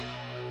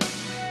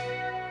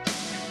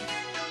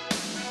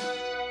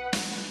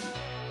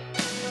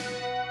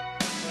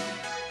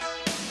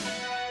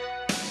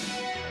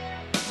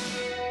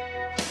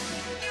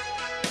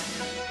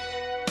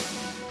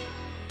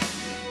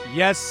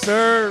Yes,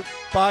 sir.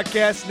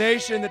 Podcast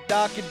Nation, the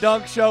Doc and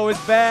Dunk Show is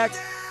back.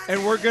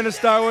 And we're going to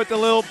start with the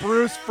little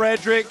Bruce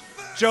Frederick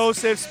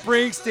Joseph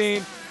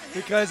Springsteen,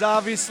 because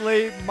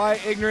obviously my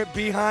ignorant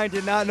behind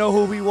did not know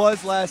who he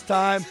was last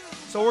time.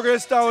 So we're going to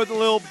start with a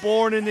little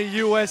Born in the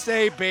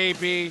USA,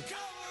 baby.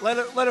 Let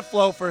it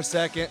flow for a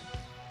second.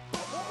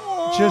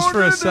 Just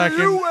for a second.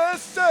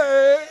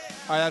 USA.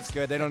 All right, that's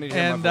good. They don't need to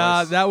hear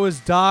my voice. That was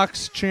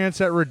Doc's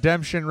chance at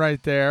redemption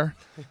right there.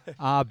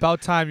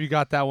 About time you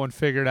got that one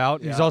figured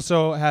out. Yeah. He's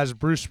also has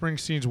Bruce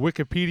Springsteen's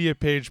Wikipedia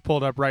page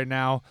pulled up right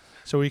now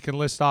so he can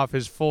list off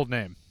his full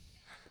name.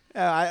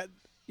 Yeah,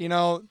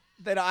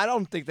 I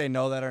don't think they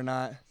know that or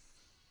not.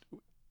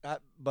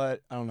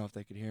 But I don't know if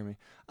they could hear me.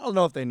 I don't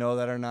know if they know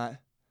that or not.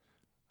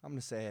 I'm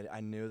going to say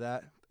I knew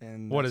that.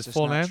 And What, that's his just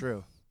full not name?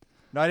 True.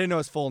 No, I didn't know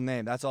his full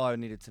name. That's all I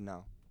needed to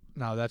know.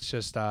 No, that's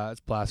just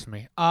it's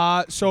blasphemy.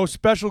 So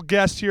special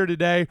guest here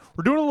today.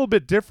 We're doing a little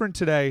bit different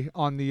today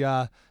on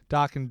the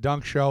Doc and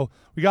Dunk Show.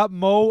 We got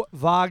Mo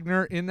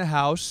Wagner in the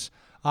house,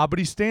 but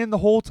he's staying the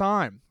whole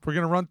time. We're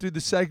going to run through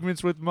the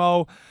segments with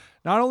Mo.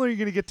 Not only are you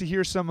going to get to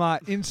hear some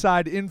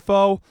inside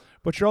info,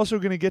 but you're also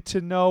going to get to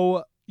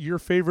know your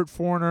favorite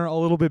foreigner a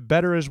little bit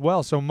better as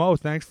well. So, Mo,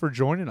 thanks for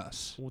joining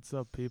us. What's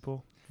up,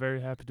 people? Very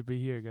happy to be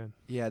here again.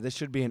 Yeah, this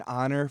should be an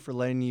honor for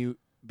letting you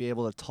be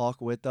able to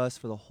talk with us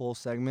for the whole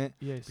segment.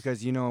 Yes.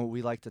 Because,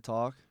 we like to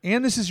talk.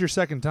 And this is your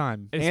second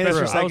time. And it's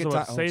your second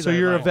time. So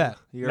you're a vet.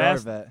 You're our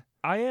vet.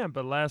 I am,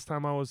 but last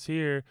time I was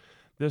here,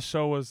 this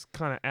show was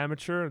kind of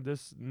amateur.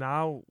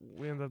 Now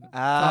we end up.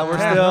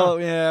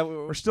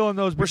 We're still in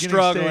those beginning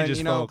struggling.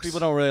 stages, folks. People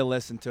don't really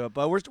listen to it,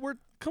 but we're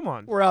Come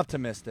on. we're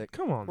optimistic.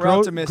 Come on. We're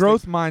optimistic.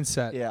 Growth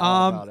mindset. Yeah,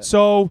 all about it.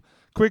 So,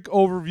 quick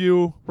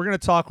overview. We're going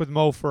to talk with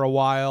Mo for a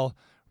while.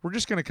 We're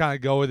just going to kind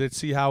of go with it,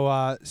 see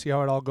how it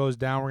all goes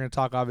down. We're going to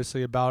talk,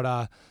 obviously,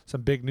 about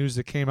some big news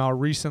that came out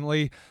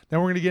recently.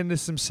 Then we're going to get into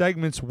some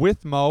segments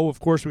with Mo.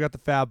 Of course, we got the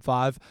Fab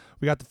Five.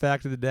 We got the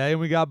Fact of the Day. And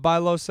we got Buy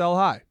Low, Sell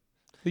High.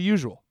 The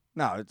usual.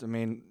 No,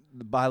 the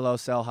buy low,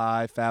 sell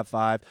high, Fab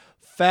Five.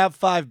 Fab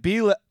Five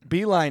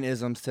Beeline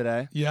isms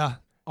today. Yeah.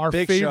 Our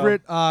Big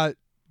favorite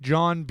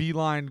John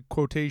Beeline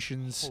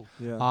quotations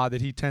Yeah.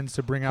 that he tends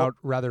to bring out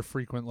rather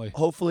frequently.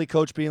 Hopefully,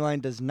 Coach Beeline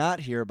does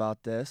not hear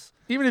about this.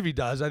 Even if he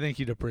does, I think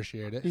he'd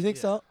appreciate it. You think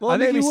so? I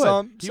think maybe he would.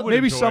 some. He would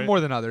Maybe enjoy some it.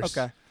 more than others.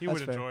 Okay, He that's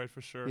would fair. enjoy it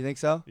for sure. You think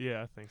so?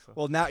 Yeah, I think so.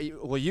 Well, now,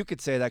 you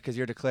could say that because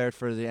you're declared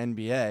for the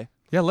NBA.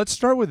 Yeah, let's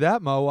start with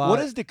that, Mo. What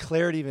does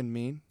declared even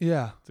mean?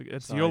 Yeah.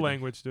 It's Sorry, your dude.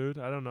 language, dude.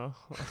 I don't know.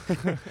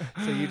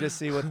 So you just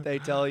see what they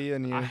tell you,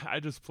 and you.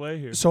 I just play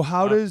here. So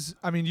how does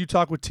you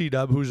talk with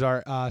T-Dub, who's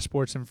our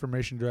sports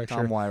information director.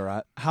 Tom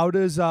Wyrot. How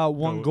does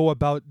one No. go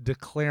about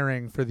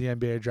declaring for the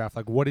NBA draft?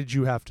 Like, what did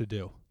you have to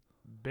do?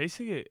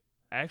 Basically,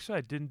 actually,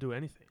 I didn't do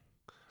anything.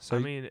 So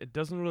it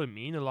doesn't really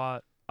mean a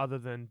lot other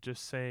than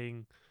just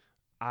saying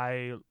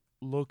I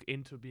look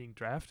into being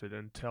drafted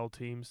and tell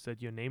teams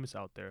that your name is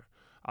out there.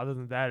 Other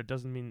than that, it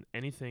doesn't mean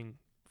anything.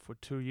 For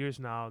 2 years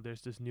now,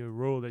 there's this new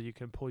rule that you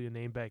can pull your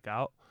name back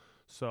out.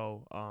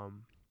 So,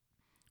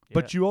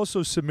 But you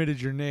also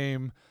submitted your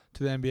name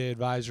to the NBA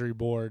Advisory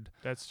Board,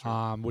 that's true.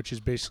 which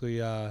is basically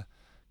a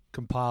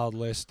compiled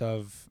list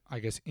of, I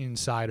guess,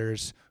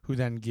 insiders who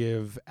then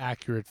give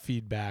accurate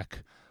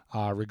feedback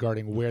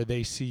regarding where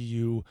they see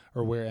you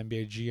or where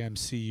NBA GMs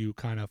see you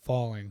kind of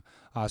falling.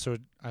 So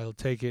I'll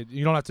take it.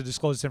 You don't have to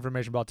disclose this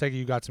information, but I'll take it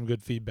you got some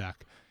good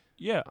feedback.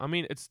 Yeah,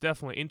 it's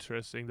definitely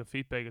interesting. The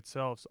feedback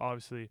itself is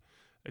obviously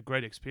a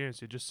great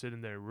experience. You just sit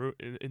in that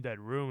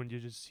room and you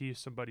just see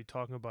somebody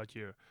talking about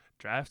your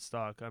draft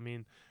stock.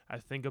 I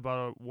think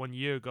about 1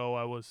 year ago,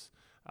 I was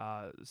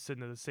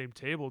sitting at the same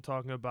table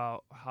talking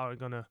about how I'm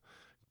gonna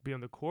be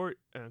on the court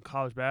in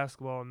college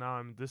basketball. And now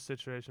I'm in this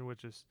situation,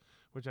 which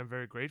I'm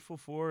very grateful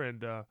for,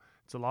 and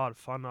it's a lot of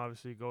fun.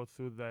 Obviously, go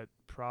through that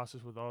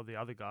process with all the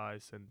other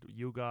guys and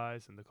you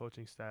guys and the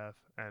coaching staff,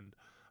 and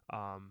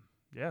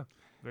yeah,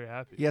 very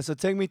happy. Yeah, so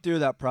take me through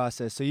that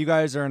process. So you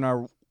guys are in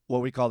our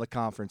what we call the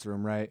conference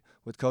room, right?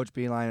 With Coach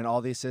Beeline and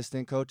all the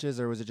assistant coaches,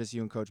 or was it just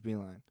you and Coach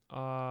Beeline?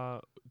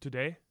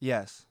 Today?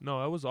 Yes.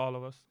 No, it was all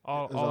of us.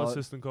 All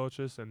assistant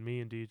coaches and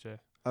me and DJ.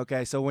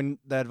 Okay, so when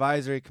the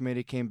advisory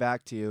committee came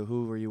back to you,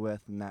 who were you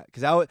with in that?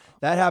 Because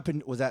that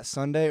happened, was that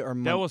Sunday or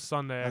Monday? That was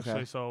Sunday, actually.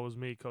 Okay. So it was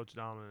me, Coach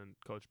Dahman, and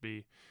Coach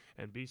B,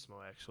 and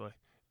Beastmo, actually.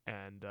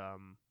 And,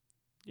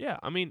 yeah,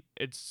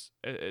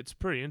 it's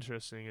pretty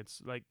interesting.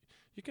 It's like,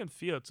 you can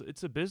feel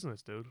it's a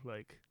business, dude.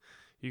 Like,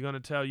 you're going to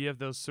tell you have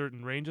those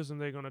certain ranges,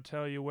 and they're going to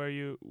tell you where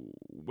you're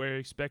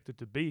expected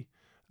to be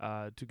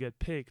to get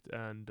picked.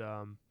 And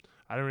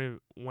I don't even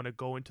want to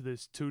go into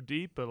this too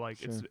deep, but, like,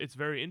 Sure. it's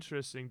very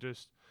interesting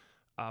just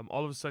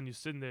all of a sudden you're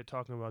sitting there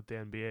talking about the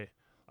NBA.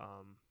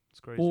 It's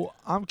crazy. Well,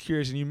 I'm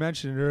curious, and you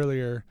mentioned it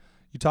earlier.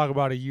 You talk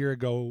about a year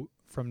ago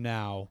from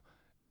now,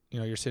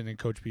 you're sitting in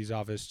Coach B's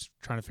office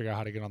trying to figure out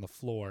how to get on the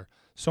floor.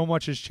 So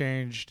much has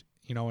changed,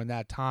 in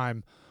that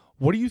time.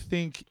 What do you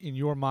think in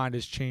your mind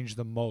has changed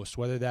the most,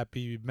 whether that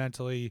be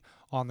mentally,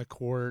 on the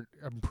court,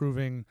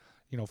 improving,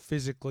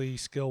 physically,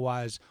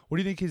 skill-wise? What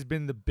do you think has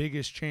been the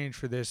biggest change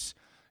for this,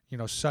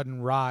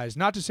 sudden rise.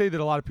 Not to say that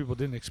a lot of people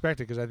didn't expect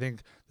it, because I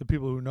think the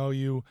people who know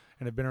you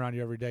and have been around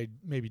you every day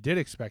maybe did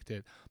expect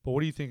it. But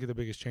what do you think the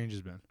biggest change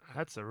has been?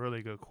 That's a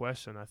really good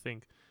question. I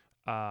think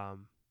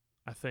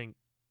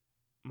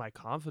my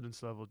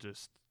confidence level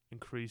just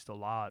increased a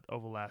lot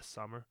over last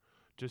summer,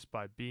 just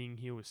by being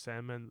here with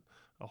Sandman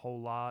a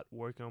whole lot,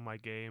 working on my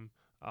game.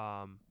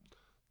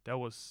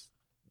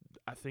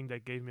 I think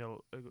that gave me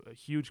a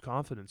huge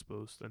confidence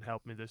boost and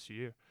helped me this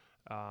year.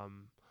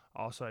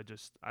 Also, I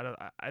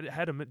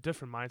had a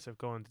different mindset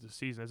going into the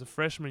season. As a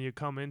freshman, you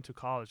come into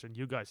college, and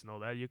you guys know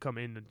that. You come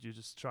in and you're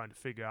just trying to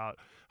figure out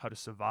how to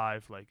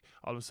survive. Like,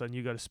 all of a sudden,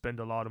 you got to spend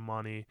a lot of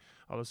money.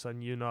 All of a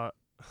sudden, you're not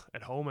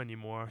at home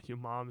anymore. Your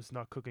mom is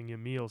not cooking your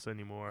meals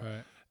anymore.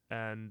 Right.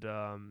 And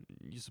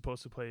you're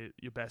supposed to play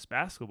your best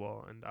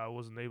basketball. And I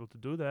wasn't able to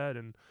do that.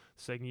 And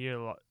second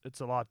year, it's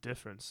a lot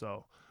different.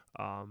 So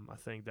I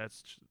think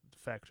that's a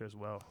factor as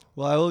well.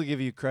 Well, I will give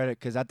you credit,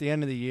 because at the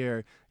end of the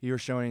year, you were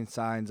showing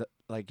signs,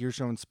 like you're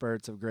showing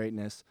spurts of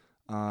greatness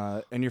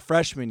in your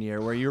freshman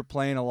year, where you were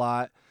playing a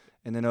lot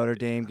in the Notre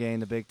Dame game,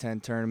 the Big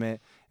Ten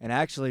tournament, and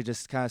actually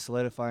just kind of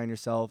solidifying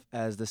yourself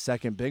as the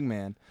second big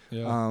man,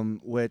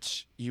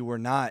 which you were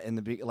not in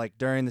the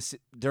during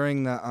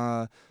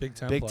the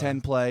Big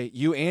Ten play.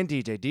 You and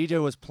DJ.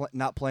 DJ was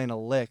not playing a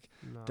lick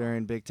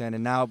during Big Ten,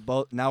 and now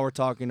we're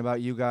talking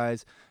about you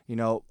guys.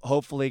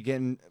 Hopefully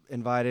getting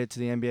invited to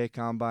the NBA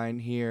Combine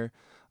here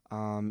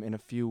in a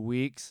few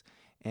weeks,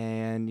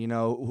 and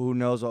who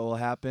knows what will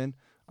happen.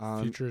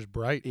 Future is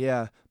bright.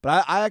 Yeah,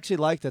 but I actually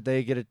like that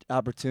they get an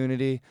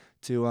opportunity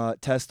to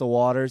test the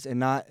waters, and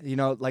not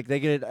they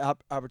get an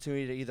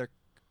opportunity to either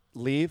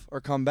leave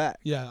or come back.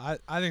 Yeah,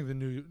 I think the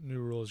new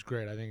rule is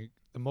great. I think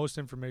the most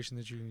information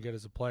that you can get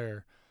as a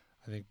player,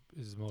 I think,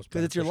 is the most,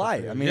 because it's your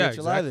life. I mean, it's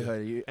your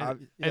livelihood.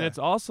 And it's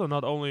also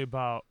not only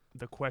about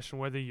the question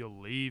whether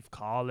you'll leave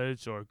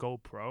college or go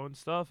pro and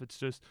stuff. It's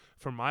just,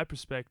 from my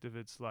perspective,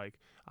 it's like,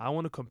 I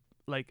want to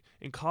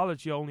in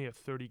college, you only have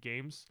 30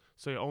 games,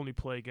 so you only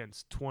play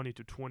against 20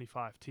 to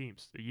 25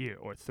 teams a year,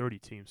 or 30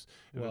 teams.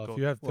 Well, if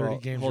you have 30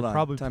 games, you're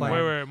probably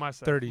playing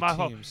 30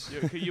 teams.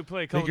 You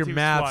play a I couple think your teams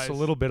math's twice. a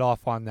little bit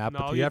off on that, No,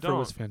 but the you effort don't.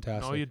 was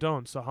fantastic. No, you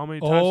don't. So how many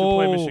times you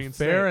play Michigan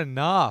State? Fair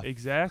enough.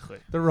 Exactly.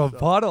 The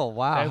rebuttal.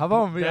 Wow. How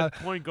about me? That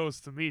point goes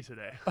to me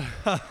today.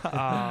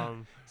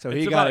 So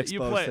he got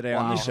exposed today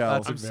on the show.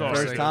 That's I'm sorry.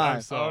 First time.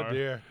 I'm sorry. Oh,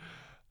 dear.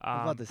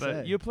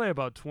 But you play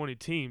about 20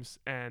 teams,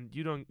 and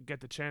you don't get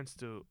the chance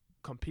to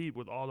compete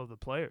with all of the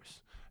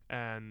players.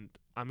 And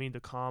I mean, the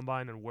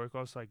combine and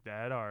workouts like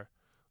that are,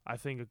 I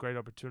think, a great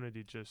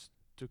opportunity just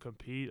to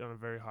compete on a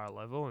very high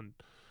level. And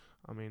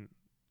I mean,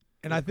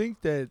 and I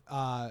think that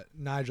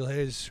Nigel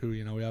Hayes, who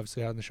we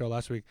obviously had on the show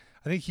last week,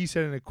 I think he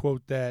said in a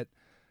quote that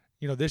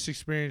this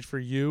experience for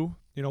you,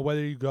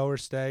 whether you go or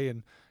stay,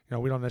 and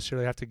we don't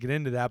necessarily have to get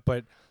into that,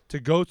 but to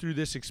go through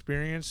this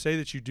experience, say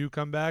that you do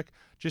come back,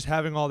 just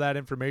having all that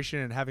information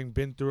and having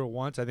been through it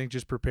once, I think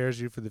just prepares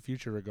you for the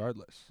future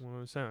regardless. Well,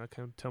 I'm saying, I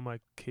can tell my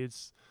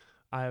kids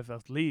I have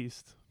at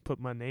least put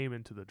my name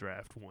into the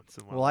draft once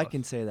in a while. Well, I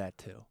can say that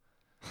too.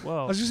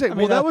 Well, I was just saying,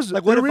 that was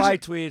like, what if I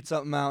tweeted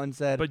something out and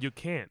said, but you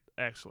can't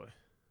actually.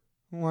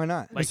 Why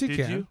not? Yes, he did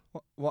can. you?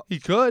 Well, He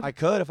could. I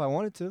could if I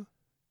wanted to.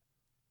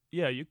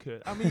 Yeah, you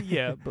could. I mean,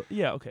 yeah, but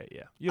yeah, okay,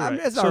 yeah. You're right.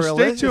 It's So not stay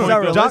realistic. tuned. It's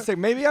not Doc- realistic.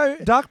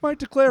 Maybe Doc might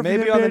declare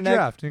Maybe for on the the NBA next-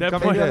 draft. And that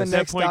come point- on maybe on the here.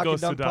 next point Doc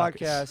goes and to Dunk Doc.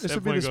 podcast. This that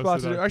would be point the goes spot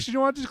to to do. Doc. Actually, do you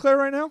want to declare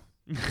right now?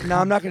 No,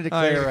 I'm not going to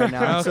declare right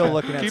now. I'm still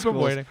looking at Keep schools.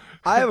 him waiting.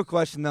 I have a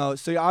question though.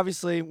 So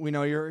obviously we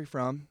know you're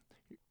from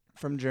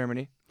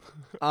Germany.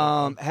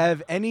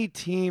 Have any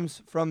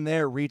teams from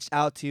there reached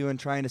out to you and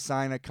trying to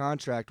sign a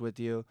contract with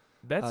you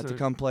to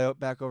come play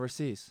back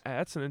overseas?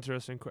 That's an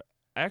interesting question.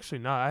 Actually,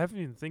 no, I haven't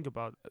even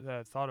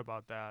thought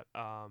about that.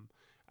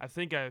 I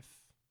think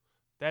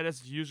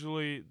that's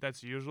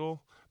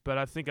usual, but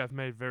I think I've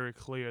made very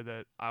clear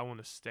that I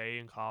want to stay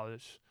in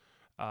college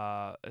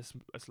as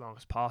long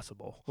as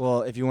possible.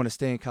 Well, if you want to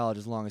stay in college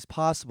as long as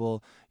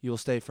possible, you'll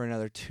stay for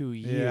another 2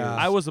 years. Yeah.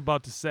 I was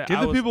about to say,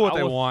 Give the people what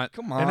they want.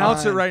 Come on.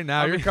 Announce it right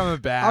now. You're coming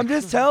back. I'm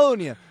just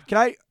telling you. Can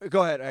I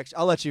go ahead? Actually,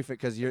 I'll let you fit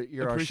because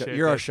you're our show.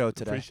 You're our show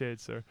today. Appreciate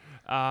it, sir.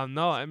 No,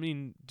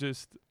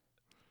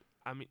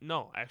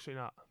 no, actually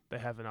not. They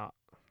have not.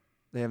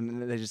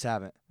 They just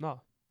haven't.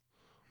 No.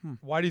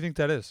 Why do you think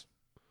that is?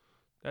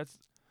 That's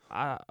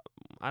I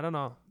don't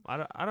know.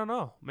 I don't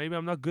know. Maybe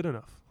I'm not good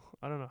enough.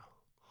 I don't know.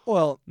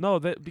 Well, No,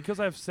 because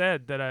I've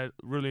said that I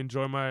really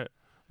enjoy my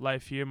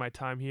life here, my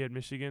time here at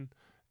Michigan,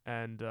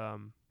 and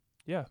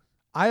yeah.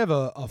 I have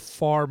a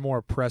far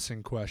more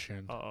pressing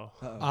question.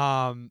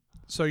 Uh-oh.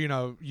 So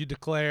you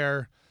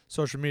declare,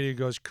 social media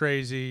goes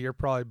crazy, you're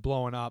probably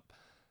blowing up.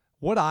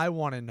 What I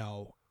want to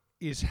know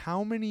is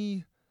how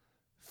many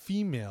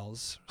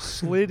females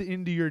slid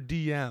into your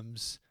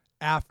DMs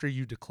after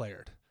you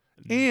declared,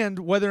 and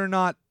whether or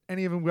not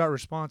any of them got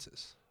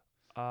responses.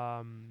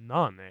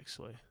 None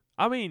actually.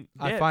 I mean,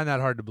 I find that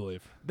hard to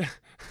believe.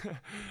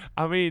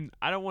 I mean,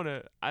 I don't want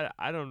to.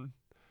 I don't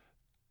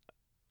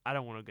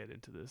want to get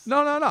into this.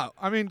 No.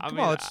 I mean, come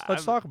on,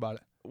 let's talk about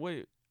it.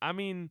 Wait. I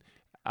mean,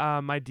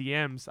 my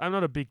DMs. I'm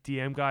not a big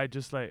DM guy.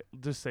 Just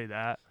say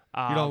that.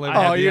 You don't live I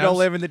in have Oh, you don't DMs.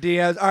 live in the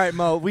DMs. All right,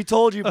 Mo. We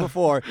told you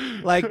before.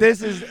 Like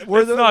this is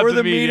we're It's not the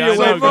the media, media. I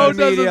We're know, from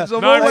the guys. media. So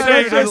No, Mo I'm Like,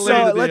 saying let's I just live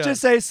in the let's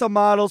just say some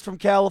models from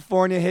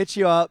California hit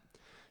you up.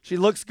 She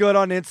looks good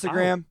on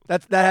Instagram.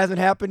 That hasn't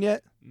happened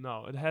yet.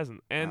 No, it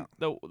hasn't. And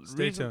the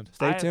Stay reason tuned.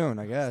 Stay tuned,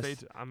 I guess. Stay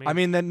tuned. I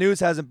mean, the news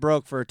hasn't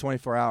broke for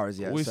 24 hours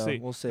yet. we so see.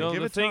 we'll see. No, Give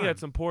the it thing time.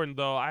 that's important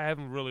though, I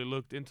haven't really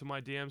looked into my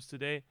DMs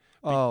today.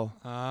 Oh,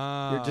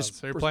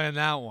 So you're playing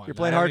that one. you're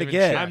playing I hard to haven't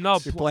even get. checked. I'm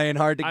not You're pl- playing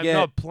hard to I'm get.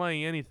 not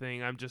playing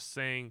anything. I'm just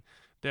saying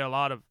there are a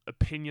lot of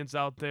opinions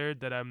out there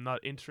that I'm not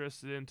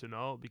interested in to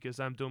know because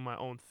I'm doing my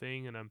own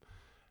thing and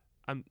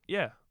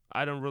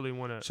I don't really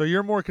want to. So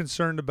you're more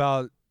concerned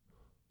about,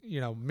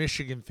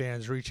 Michigan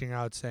fans reaching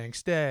out saying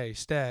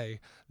stay,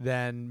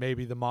 than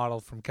maybe the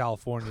model from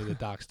California that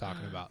Doc's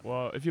talking about.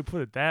 Well, if you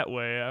put it that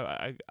way,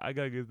 I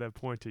gotta give that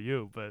point to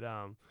you. But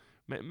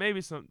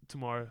maybe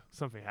tomorrow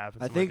something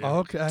happens. I to my think DM.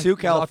 Okay. Two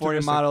California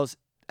Optimistic. models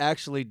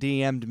actually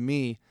DM'd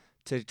me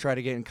to try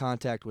to get in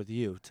contact with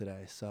you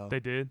today. So They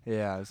did.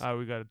 yeah, it was-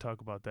 We got to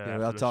talk about that. yeah, after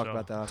we'll the talk show.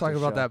 about that. after Talk the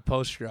about show. that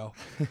post show.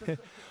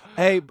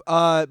 Hey,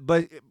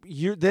 but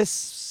you're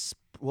this.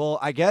 Well,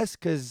 I guess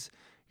because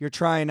you're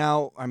trying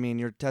out. I mean,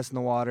 you're testing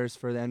the waters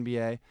for the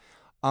NBA.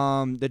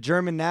 The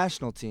German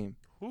national team.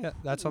 Yeah,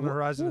 that's on the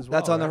horizon as well.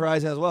 That's on the right?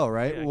 horizon as well,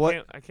 right?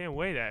 Yeah, I can't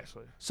wait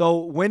actually. So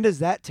when does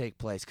that take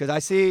place? Because I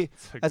see,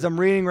 as I'm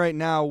reading right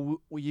now,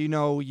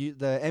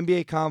 the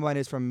NBA Combine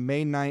is from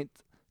May 9th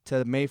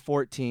to May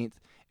 14th,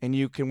 and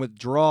you can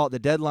withdraw. The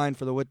deadline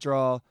for the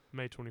withdrawal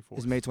May 24th.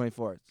 is May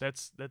 24th.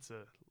 That's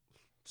a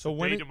So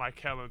when date it- in my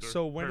calendar.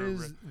 So when Very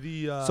is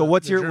the So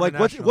what's the your German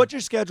what's national? what's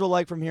your schedule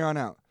like from here on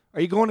out? Are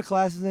you going to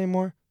classes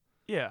anymore?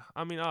 Yeah,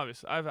 I mean,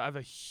 obviously, I have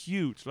a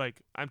huge,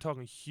 I'm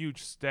talking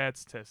huge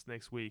stats test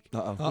next week,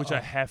 Uh-oh. which I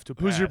Uh-oh. have to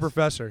pass. Who's your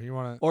professor? You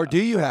want to? Or do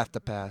you have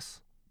to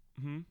pass?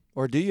 Hmm?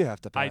 Or do you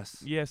have to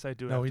pass? Yes, I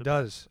do. No, have he to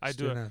does. I do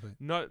Student it. athlete.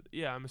 Not,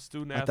 yeah, I'm a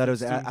student I athlete. thought it was.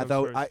 student I comes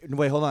thought. first.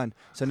 Wait, hold on.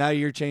 So now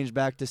you're changed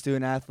back to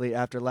student athlete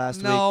after last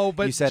week. No,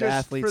 but you said just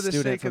athlete for the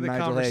student sake of from the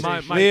Nigel Hayes.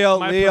 conversation. My Leo,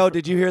 prefer-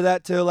 did you hear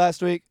that too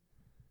last week?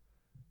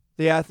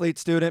 The athlete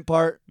student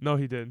part, No,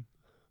 he did.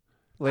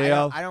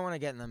 Leo. I don't want to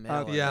get in the middle.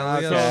 of Yeah,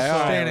 it. Leo's Okay, all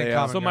right, staying in Leo.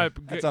 common So ground.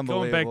 That's going back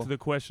unbelievable. to the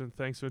question.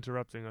 Thanks for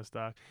interrupting us,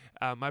 Doc.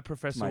 My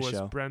professor my was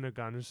show. Brenda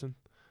Gunderson.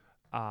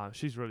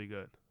 She's really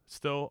good.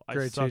 Still, I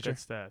Great suck teacher. at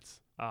stats.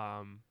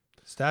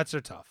 Stats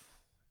are tough.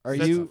 Are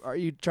That's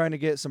you trying to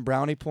get some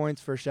brownie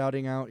points for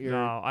shouting out your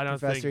No, I don't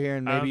professor think. here,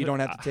 and I maybe you don't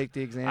don't thi- have to take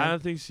the exam? I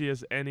don't think she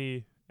has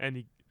any. I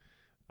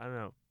don't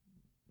know.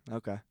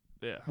 Okay.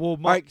 Yeah. Well, All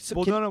right. So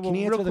well, can, no, can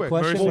you real answer the quick.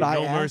 question? Mercy, What I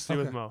no asked? mercy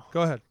with Okay. Mo.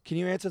 Go ahead. Can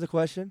you answer the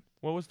question?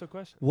 What was the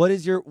question?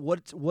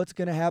 What's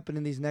going to happen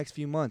in these next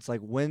few months?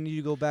 Like when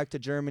you go back to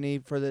Germany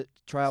for the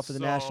tryout for the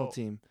national So-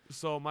 team?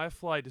 So my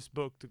flight is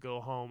booked to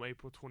go home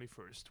April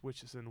 21st,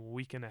 which is in a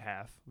week and a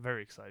half.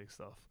 Very exciting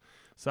stuff.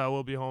 So I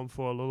will be home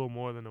for a little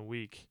more than a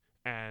week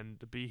and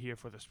be here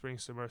for the spring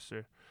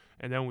semester,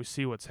 and then we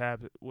see what's going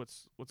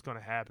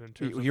to happen in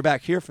terms You're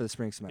back here for the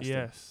spring semester.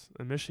 yes,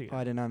 in Michigan. Oh,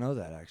 I did not know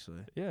that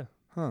actually. Yeah,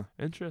 Huh.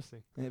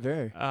 interesting.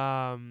 Very.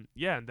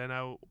 Yeah, and then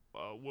I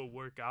will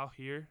work out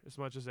here as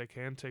much as I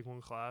can, take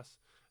one class,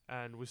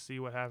 and we see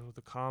what happens with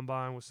the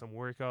combine, with some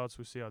workouts.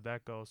 We see how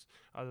that goes.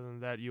 Other than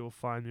that, you will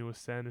find me with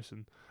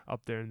Sanderson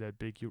up there in that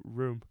big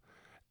room.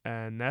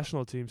 And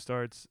national team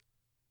starts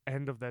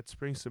end of that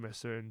spring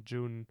semester in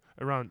June,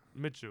 around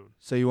mid-June.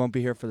 So you won't be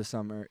here for the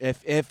summer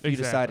if you decide to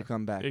Exactly.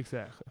 come back.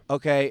 Exactly.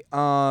 Okay.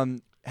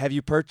 Have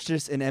you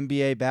purchased an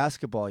NBA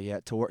basketball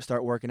yet to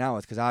start working out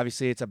with? Because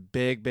obviously it's a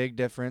big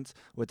difference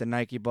with the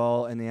Nike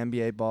ball and the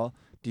NBA ball.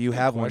 Do you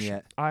have one question.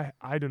 yet?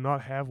 I do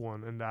not have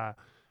one, and yeah,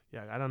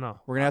 I don't know.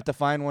 We're gonna have to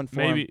find one for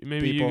Maybe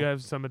people. you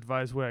have some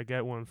advice where I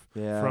get one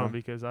Yeah. from,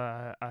 because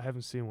I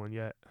haven't seen one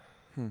yet.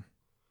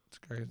 It's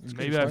great. It's a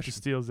Maybe good I have to question.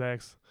 steal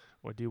Zach's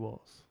or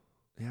D-Walls.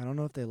 Yeah, I don't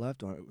know if they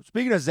left one.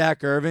 Speaking of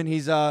Zach Irvin,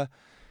 he's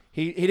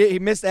he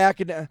missed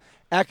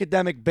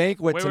academic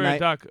banquet Wait, tonight.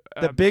 Doc.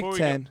 The Big before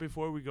Ten.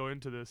 Before we go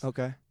into this,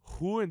 Okay.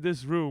 who in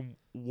this room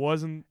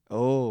wasn't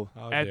Oh.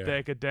 Oh, at dear. the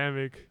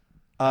academic?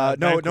 No,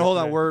 banquet hold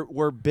on. today?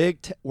 We're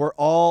we're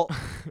all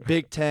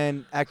Big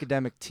Ten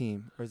academic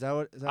team, or is that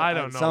what? Is that, I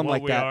don't know something what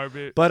like we that. are,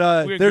 but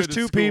But we're there's good at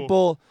two school.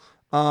 people.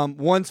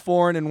 One's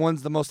foreign and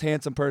one's the most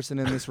handsome person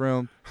in this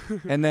room.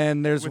 And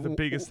then there's with the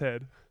biggest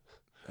head.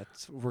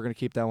 we're gonna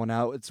keep that one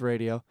out. It's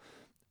radio.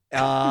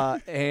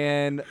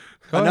 And Go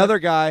ahead. another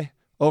guy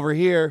over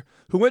here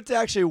who went to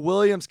actually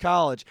Williams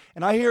College,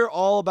 and I hear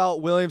all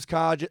about Williams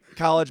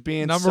College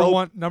being number so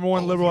one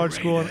liberal arts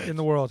school in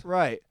the world.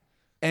 right,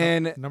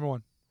 and Number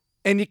one.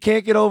 you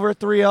can't get over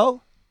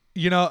 3-0.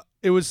 You know,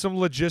 it was some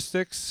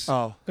logistics.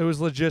 Oh, It was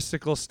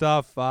logistical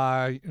stuff.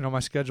 My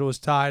schedule was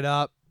tied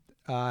up.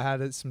 I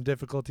had some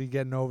difficulty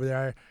getting over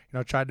there.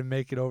 Tried to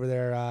make it over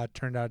there.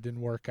 Turned out it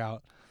didn't work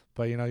out.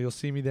 But you'll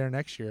see me there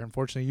next year.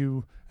 Unfortunately,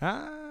 you.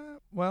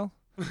 Well,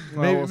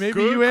 maybe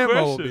good you and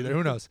Mo will be question. there.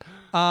 Who knows?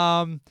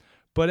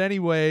 But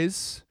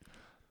anyways,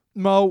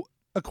 Mo,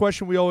 a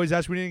question we always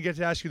ask. We didn't get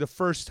to ask you the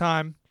first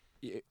time.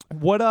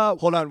 What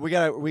Hold on, we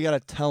gotta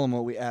tell them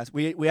what we asked.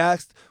 We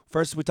asked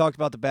first. We talked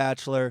about The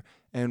Bachelor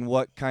and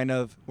what kind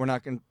of we're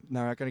not gonna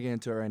get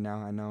into it right now.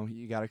 I know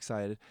you got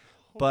excited,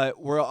 but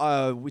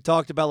we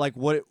talked about like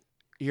what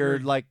your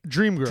like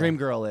dream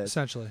girl is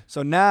essentially.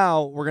 So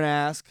now we're gonna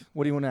ask.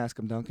 What do you want to ask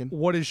him, Duncan?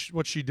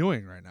 What's she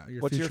doing right now?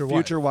 What's your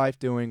future wife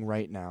doing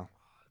right now?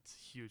 It's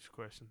a huge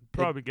question.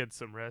 Probably get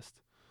some rest.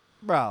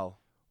 Bro,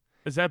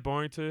 is that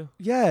boring to you?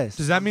 Yes.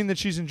 Does that mean that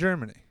she's in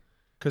Germany?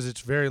 Because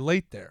it's very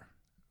late there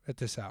at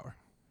this hour.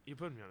 You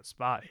put me on the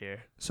spot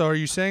here. So are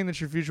you saying that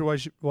your future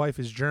wife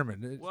is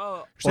German?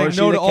 Well, you're saying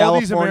no to all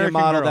these American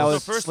model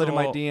girls. that was slid in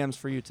my DMs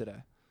for you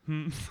today.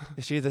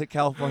 Is she the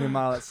California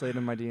model that slid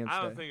in my DMs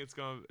I don't today?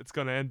 think it's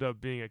gonna end up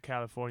being a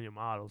California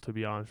model, to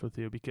be honest with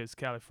you, because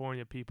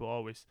California people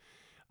always.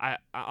 I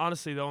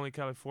honestly, the only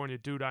California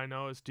dude I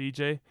know is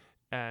DJ,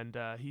 and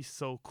he's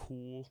so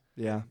cool.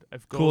 Yeah.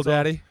 Cool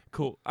daddy.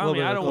 Cool. I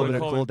mean, I don't want to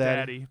call him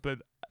daddy, but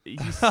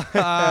he's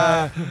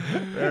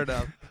fair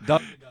enough.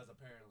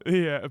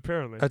 Yeah,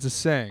 apparently. That's a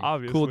saying.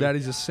 Obviously. Cool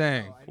daddy's a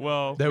saying.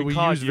 Well, that we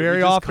caught use you. very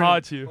we just often.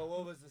 Caught you. Well,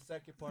 what was the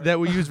second part? That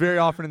we use very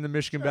often in the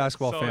Michigan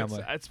basketball so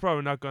family. It's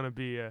probably not gonna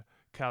be a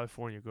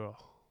California girl.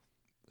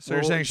 So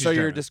you're saying she's you're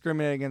German.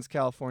 discriminating against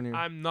California?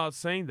 I'm not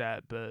saying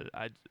that, but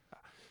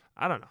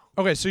I don't know.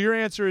 Okay, so your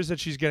answer is that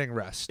she's getting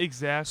rest.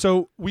 Exactly.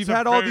 So we've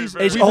had all these.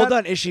 Hold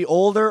on. Is she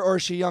older or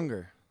is she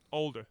younger?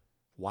 Older.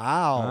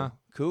 Wow.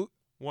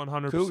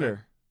 100%.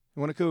 Cougar. You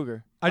want a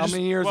cougar? How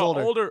many years well,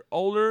 older?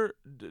 Older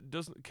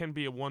can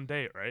be a one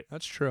day, right?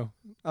 That's true.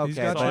 Okay.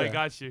 So but I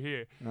got you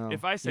here. Oh.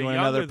 If I say you want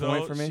younger another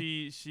point though, for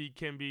me? she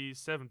can be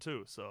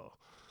 7'2", so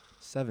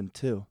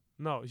 7'2".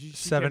 no, she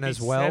 7 can be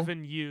as well?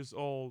 7 years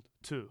old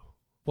too.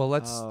 Well,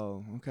 let's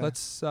hope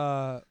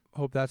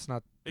that's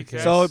not the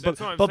case. So,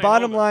 That's what I'm but saying,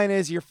 bottom older. line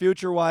is your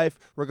future wife,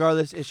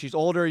 regardless if she's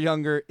older or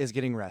younger, is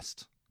getting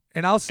rest.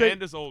 And I'll say,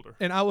 and is older.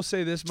 And I will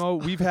say this, Mo.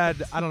 We've had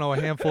a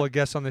handful of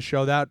guests on the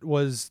show. That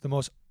was the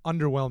most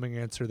underwhelming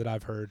answer that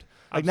I've heard.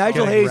 Like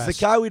Nigel Getting Hayes, rest.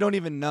 the guy we don't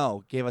even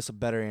know, gave us a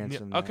better answer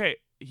than that. Okay,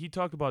 he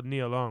talked about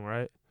Nia Long,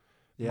 right?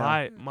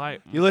 Yeah. My.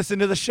 You listen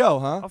to the show,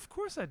 huh? Of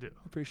course I do.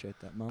 Appreciate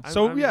that, Mo.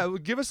 So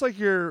give us like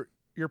your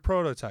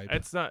prototype.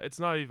 It's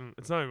not even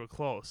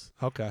close.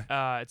 Okay.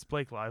 It's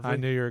Blake Lively. I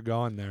knew you were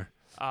going there.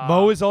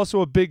 Mo is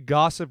also a big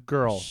Gossip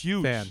Girl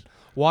Huge. fan.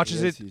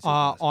 Watches Yes, it he's a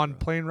Gossip on Girl.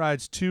 plane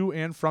rides to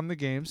and from the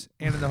games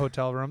and in the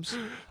hotel rooms.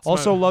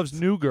 Also loves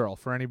New Girl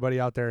for anybody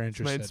out there It's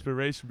my interested.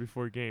 inspiration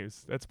before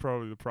games. That's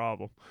probably the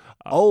problem.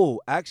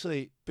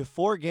 Actually,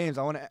 before games,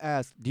 I want to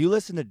ask, do you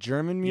listen to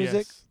German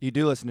music? Yes. You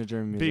do listen to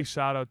German music. Big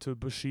shout out to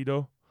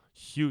Bushido.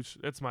 Huge.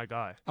 That's my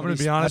guy. I'm How going do to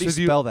be you- how honest do you with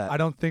you. spell that? I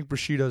don't think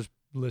Bushido's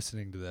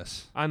listening to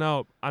this. I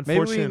know. Maybe we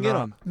Unfortunately, can get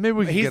not. him. Maybe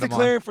we can He's get him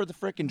declaring for the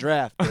freaking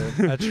draft, dude. on.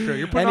 That's true.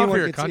 You're putting on Anyone for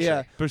your can- country.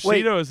 yeah. Bushido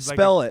Wait, is like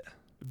spell it.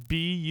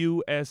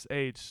 Bushido.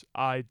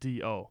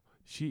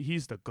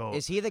 He's the GOAT.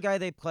 Is he the guy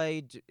they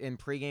played in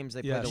pre-games?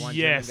 They Yes. play the one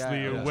Yes, German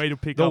guy? Leo. Yes. Way to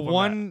pick The up on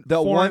one The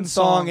foreign one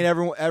song, and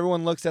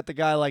everyone looks at the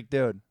guy like,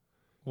 dude.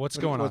 What's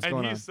What- going on? what's that.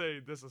 going And on? he's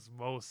saying this is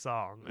Mo's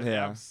song. And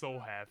Yeah. I'm so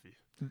happy.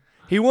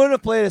 He wouldn't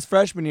have played his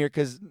freshman year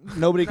because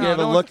nobody No, gave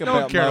no a one- look no one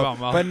about cared Mo. about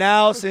Mo. But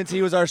now, since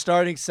he was our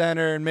starting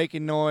center and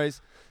making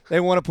noise, they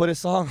want to put his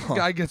song on.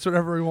 Guy gets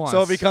whatever he wants.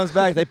 So if he comes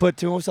back, they put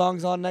 2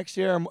 songs on next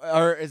year,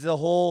 or is the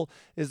whole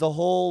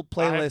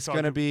playlist talked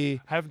going to to-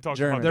 be? I haven't talked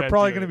German. about They're that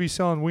probably yet. going to be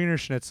selling Wiener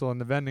Schnitzel in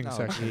the vending Oh,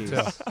 section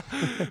jeez.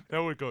 too.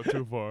 That would go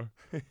too far.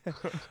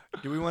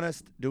 Do we want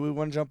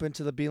to jump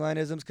into the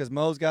Beelineisms? Because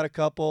Mo's got a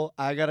couple,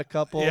 I got a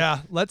couple.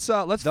 Yeah, let's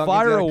Duncan's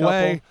fire got a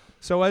away. couple.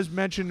 So as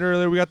mentioned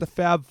earlier, we got the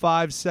Fab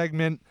Five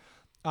segment.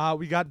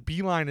 We got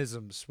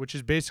Beelineisms, which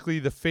is basically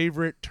the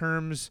favorite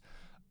terms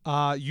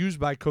used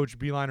by Coach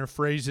Beilein, or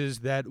phrases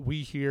that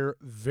we hear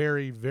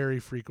very, very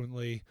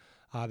frequently.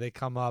 They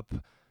come up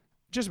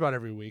just about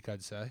every week,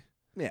 I'd say,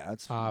 Yeah,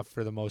 it's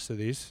for the most of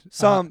these.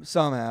 some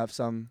have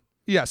some.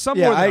 Yeah, some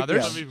Yeah, more than I-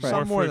 others. yeah, Some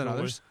right. more than Frequently.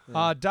 others.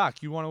 Yeah.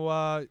 Doc, you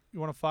want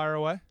to fire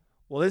away?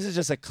 Well, this is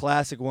just a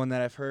classic one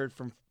that I've heard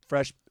from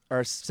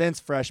since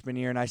freshman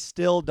year, and I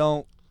still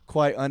don't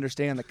quite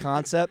understand the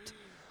concept.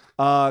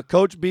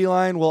 Coach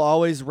Beilein will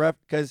always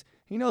because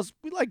he knows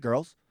we like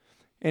girls,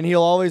 and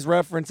he'll always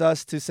reference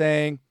us to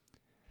saying,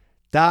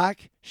 "Doc,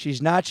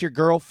 she's not your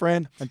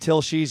girlfriend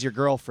until she's your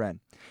girlfriend."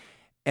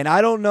 And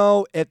I don't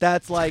know if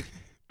that's like,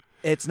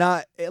 it's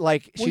not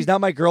like she's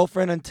not my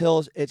girlfriend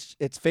until it's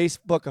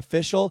Facebook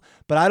official.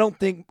 But I don't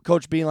think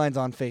Coach Beilein's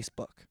on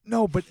Facebook.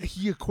 No, but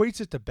he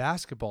equates it to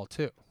basketball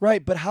too.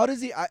 Right, but how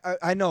does he?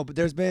 I know, but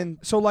there's been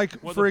So, like,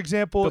 Well, for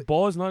example, The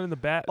ball is not in the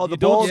basket. Oh, the you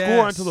don't ball- score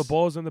Yes. until the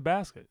ball is in the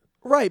basket.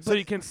 right, So but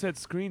you can set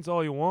screens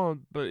all you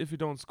want, but if you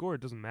don't score,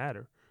 it doesn't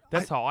matter.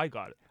 That's how I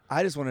got it.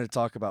 I just wanted to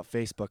talk about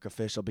Facebook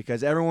official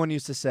because everyone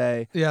used to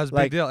say, yeah, it's a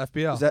like, big deal.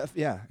 FBO. is that,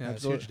 yeah, yeah,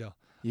 it's a absolutely. huge deal.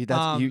 You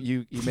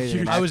made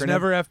an acronym. I was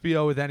never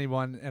FBO with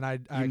anyone, and I You,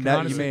 can you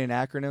honestly, made an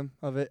acronym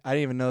of it. I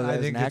didn't even know that I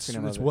was think an it's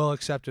acronym it's of well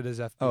accepted as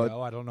FBO.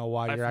 Oh, I don't know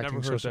why I've you're never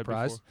acting so heard that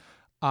surprised. it.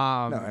 No,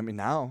 I mean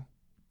now.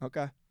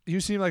 Okay.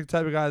 You seem like the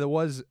type of guy that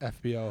was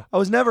FBO. I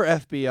was never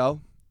FBO.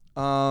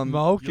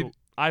 Mo,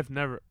 I've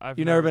never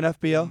you never been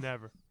FBO?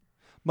 Never.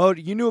 Mo,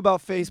 you knew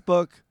about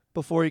Facebook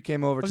before you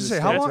came over I to was the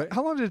going to say, States, how long, right?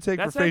 how long did it take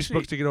That's for Facebook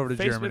actually- to get over to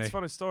Facebook's Germany? a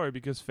funny story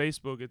because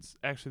Facebook, it's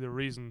actually the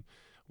reason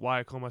why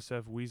I call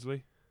myself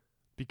Weasley.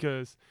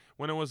 Because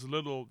when I was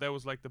little, that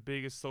was like the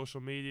biggest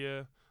social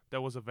media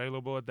that was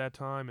available at that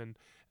time, and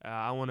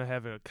I want to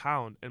have an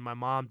account, and my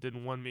mom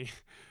didn't want me.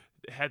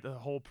 Had the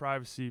whole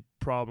privacy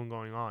problem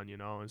going on,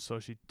 and so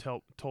she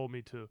told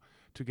me to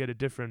get a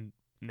different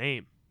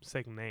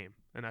second name,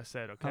 and I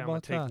said, okay, How I'm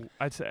gonna about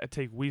take I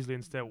take Weasley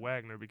instead of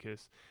Wagner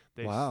because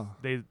they Wow.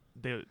 they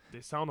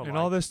sound alike. And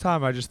all this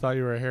time, I just thought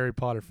you were a Harry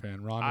Potter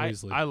fan, Ron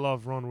Weasley. I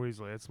love Ron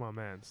Weasley. It's my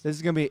man. This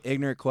is going to be an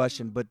ignorant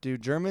question, but do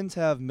Germans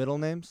have middle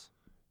names?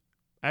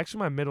 Actually,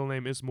 my middle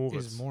name is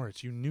Moritz. Is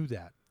Moritz. You knew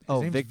that. His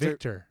Oh, name's Victor.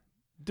 Victor.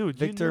 Dude,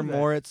 Victor you knew that.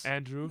 Moritz.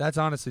 Andrew. That's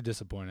honestly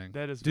disappointing.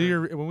 That is.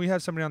 When we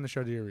have somebody on the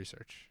show, do your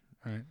research.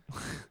 All right.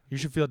 You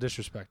should feel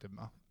disrespected,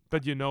 Mo.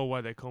 But you know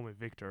why they call me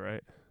Victor,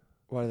 right?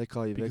 Why do they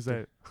call you Because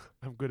Victor?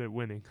 I'm good at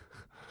winning.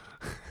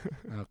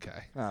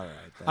 Okay. All right.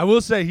 Then. I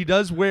will say he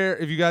does wear.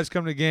 If you guys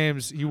come to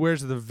games, he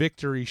wears the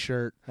victory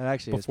shirt That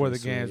actually before the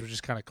is pretty games, sweet. which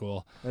is kind of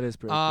cool. That is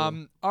pretty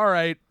cool. All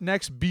right.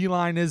 Next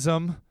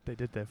beelineism. They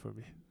did that for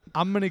me.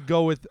 I'm gonna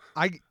go with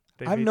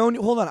I've known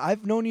you. Hold on,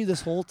 I've known you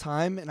this whole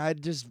time, and I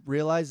just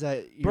realized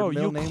that your Bro,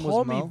 middle you name call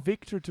was me Mo.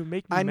 Victor to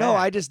make me I know. mad.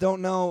 I just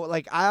don't know.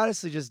 Like, I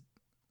honestly just,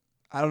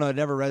 I don't know. It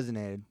never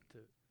resonated.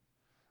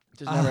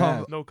 Just never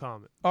has. No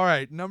comment. All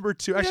right. Number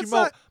 2. Actually,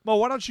 That's Mo,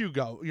 why don't you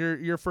go?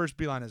 Your first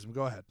beelineism.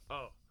 Go ahead.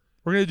 Oh.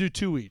 We're gonna do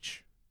 2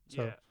 each.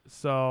 So Yeah.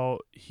 So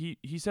he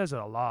says it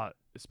a lot,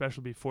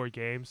 especially before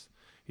games.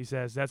 He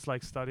says that's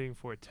like studying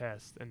for a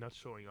test and not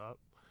showing up.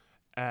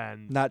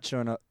 And Not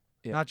showing up.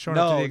 Yeah. Not showing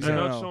up to the No, exam. and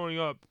no, not no. showing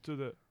up to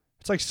the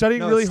it's like studying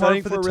No, really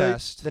studying hard for the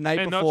test. the night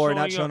And not before,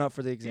 not showing showing up. up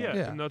for the exam.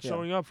 Yeah. and not Yeah.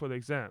 showing up for the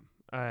exam.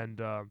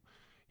 And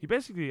he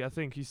basically, I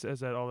think he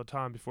says that all the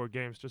time before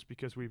games, just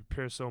because we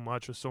prepare so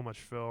much with so much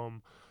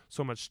film,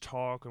 so much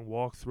talk and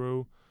walk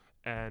through,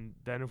 and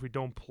then if we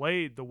don't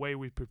play the way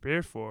we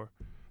prepare for,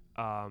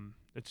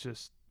 it's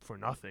just for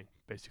nothing.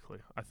 Basically,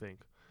 I think.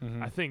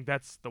 Mhm. I think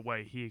that's the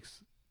way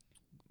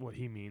what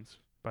he means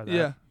by that.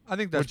 Yeah, I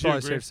think that's Would you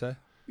probably agree? safe to say.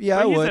 Yeah,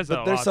 But I he would. says that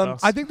But a there's lot, some, though.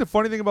 I think the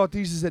funny thing about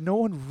these is that no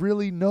one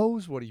really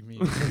knows what he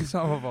means. Like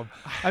some of them.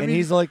 I and mean,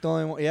 he's like the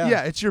only one. Yeah.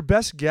 yeah, it's your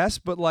best guess,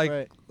 but like,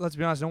 Right. let's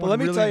be honest, no But one let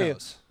me really tell you,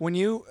 knows. when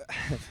you,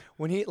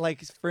 when he,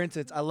 like, for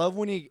instance, I love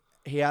when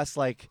he asks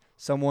like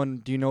someone,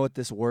 "Do you know what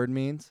this word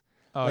means?"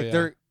 Oh like yeah.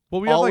 they're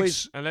Well, we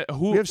always- have And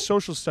we have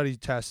social study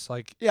tests.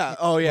 Like, yeah.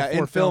 Oh yeah. Before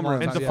In film film all rooms.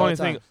 the and time, the yeah. funny all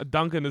the thing, time.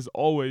 Duncan is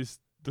always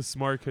the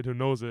smart kid who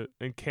knows it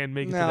and can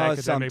make it to No, the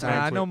academic sometimes. I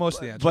banquet. know most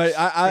of the answers. But to be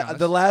I honest.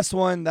 the last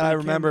one that But I you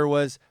can't- remember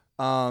was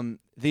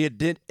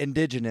the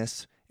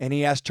indigenous, and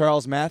he asked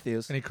Charles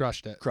Matthews, and he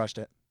crushed it. crushed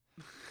it.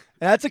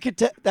 And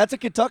that's a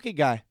Kentucky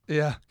guy.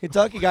 Yeah.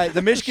 Kentucky guy.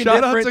 The Michigan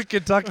Shout out difference. to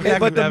Kentucky. But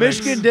the academics.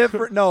 Michigan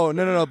difference.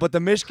 No. But the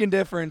Michigan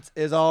difference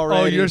is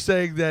already. Oh, you're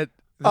saying that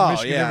the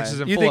Michigan difference is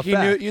in you full think he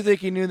effect. knew? You think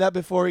he knew that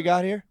before he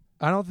got here?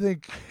 I don't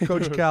think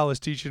Coach Cal is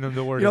teaching him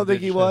the word. You don't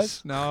think he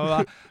indigenous.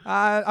 No,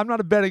 I'm not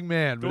a betting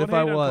man, but Don't if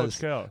I hate on was,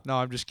 Coach Cal. no,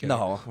 I'm just kidding.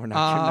 No, we're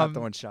not. You're not Um,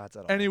 throwing shots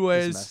at all. Just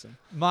Anyways, messing.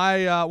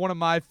 my one of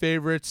my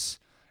favorites,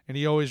 and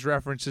he always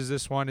references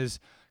this one, is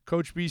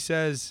Coach B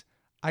says,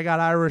 "I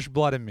got Irish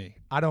blood in me.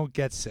 I don't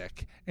get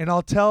sick." And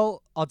I'll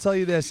tell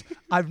you this: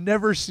 I've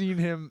never seen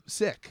him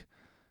sick.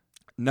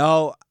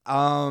 No.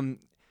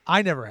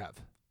 I never have,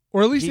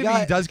 or at least He if he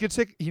got- does get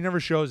sick, he never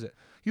shows it.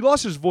 He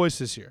lost his voice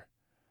this year.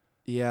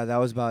 Yeah, that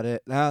was about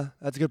it.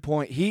 That's a good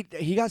point. He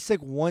got sick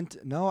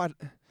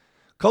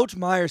Coach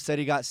Myers said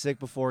he got sick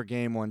before a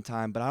game one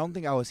time, but I don't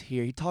think I was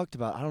here. He talked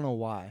about I don't know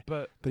why,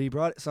 But but he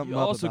brought something you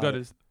up also about got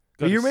it. to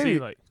But you're see maybe-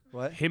 like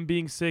What? him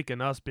being sick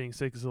and us being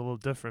sick is a little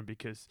different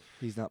because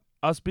He's not.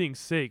 us being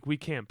sick we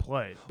can't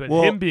play, but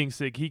Well- him being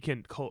sick he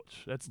can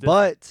coach. That's different.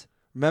 But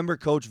remember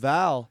Coach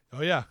Val?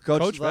 Oh yeah,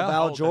 Coach Val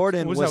that's-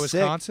 Jordan was was, that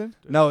sick. Wisconsin?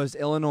 No, it was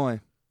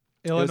Illinois.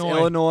 Illinois. was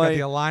Illinois. Got the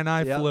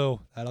Illini Yep. flu.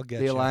 That'll get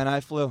The you.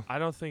 Illini flu. I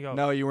don't think I'll,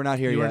 No, you were not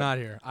here You yet. were not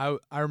here.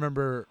 I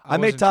remember. I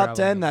made wasn't top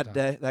traveling 10 at that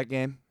the time. day, that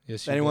game.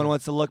 Yes, If you anyone did.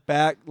 wants to look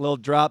back, little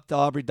drop to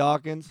Aubrey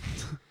Dawkins.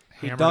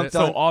 He Hammered dunked it.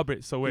 so on-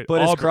 Aubrey. So wait,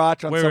 put his Aubrey,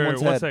 crotch on wait, someone's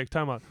wait, one head. sec,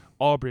 time out.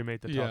 Aubrey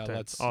made the top Yeah, 10.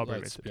 let's Aubrey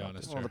made be the top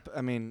honest 10. here.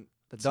 I mean,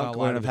 the Let's not dunk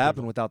lie wouldn't to have the happened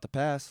people. without the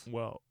pass.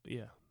 Well,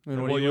 yeah. I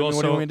mean, Well, what do you you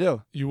also- want to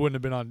do? You wouldn't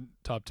have been on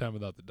top 10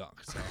 without the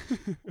dunk. So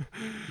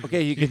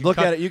Okay, you can can look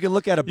cut- at it. You can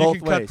look at it you both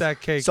can ways. cut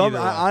that cake. Some,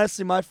 either way.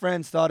 honestly, my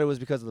friends thought it was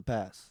because of the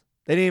pass.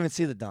 They didn't even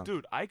see the dunk.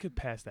 Dude, I could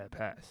pass that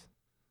pass.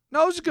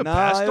 No, it was a good Nah,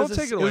 pass. it Don't was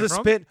take it a, away It was a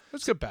from spin. It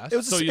was a good pass. It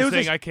was So a, you're it was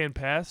saying a, I can't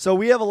pass? So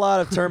we have a lot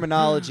of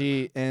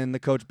terminology in the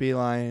Coach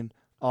Beeline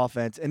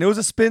offense, and it was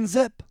a spin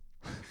zip.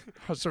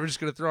 So we're just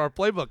gonna throw our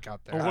playbook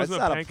out there. Or It's wasn't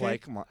not a a play.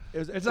 pancake? Come on. It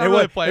was, It's it not really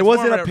was, a play. It It's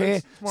wasn't more a of pan.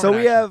 it's more So of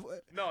an we action. have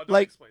No, don't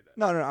like explain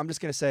that. no. I'm just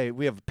gonna say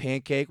we have a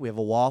pancake, we have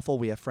a waffle,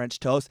 we have French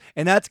toast,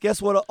 and that's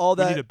guess what? All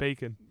We that need a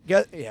bacon.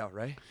 yeah,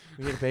 right.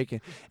 We need a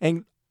bacon,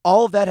 and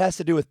all of that has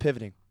to do with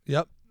pivoting.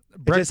 Yep.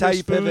 just Breakfast how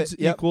you pivot. foods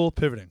Yep. equal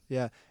pivoting.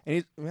 Yeah,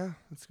 yeah,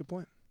 that's a good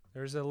point.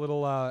 There's a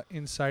little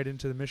insight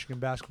into the Michigan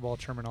basketball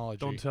terminology.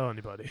 Don't tell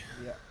anybody.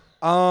 Yeah.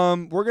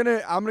 I'm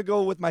gonna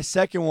go with my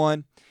second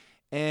one,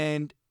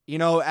 and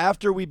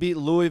after we beat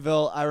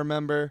Louisville, I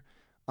remember,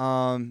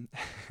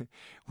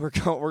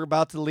 we're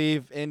about to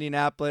leave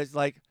Indianapolis.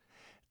 Like,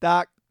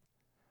 Doc,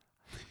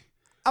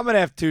 I'm gonna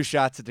have 2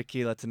 shots of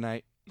tequila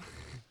tonight.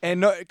 And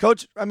no,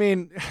 Coach, I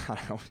mean, I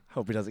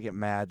hope he doesn't get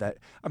mad.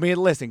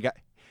 Listen, guy,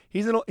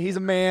 he's a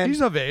man.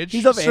 He's of age.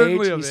 He's of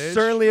certainly age. Of He's age.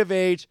 certainly of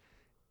age.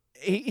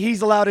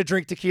 He's allowed to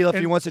drink tequila if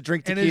he wants to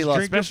drink And his tequila.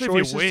 drink of Especially if he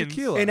choice is wins.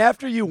 tequila. And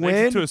after you Makes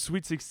it win, to a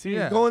Sweet 16.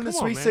 Yeah. going to the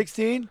Come on, Sweet man.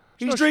 16,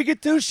 he's No drinking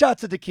 2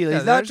 shots of tequila. Yeah,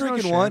 He's not there's no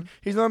drinking shame. one.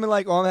 He's normally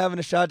like, oh, I'm having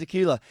a shot of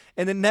tequila.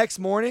 And the next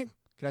morning,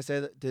 can I say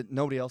that?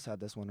 Nobody else had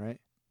this one, right?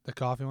 The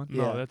coffee one?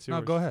 No, Yeah. that's yours.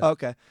 No, go ahead.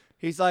 Okay.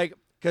 He's like,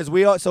 because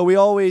we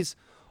always,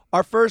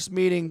 our first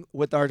meeting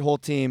with our whole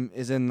team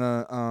is in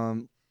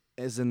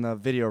the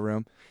video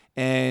room,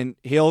 and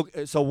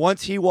so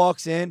once he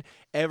walks in,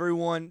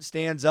 everyone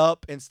stands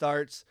up and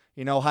starts,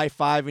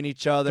 high-fiving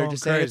each other, Going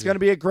just saying it's crazy. going to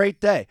be a great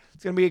day.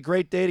 It's going to be a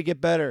great day to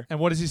get better. And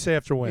what does he say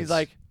after wins? He's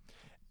like,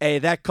 hey,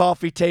 that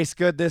coffee tastes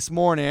good this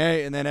morning,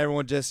 eh? And then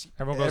everyone goes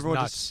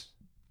nuts.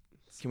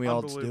 can we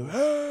all just do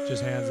Unbelievable.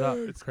 Just hands up.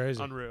 It's It's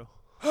crazy. Unreal.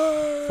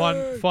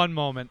 Fun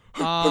moment.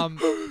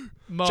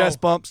 Mo,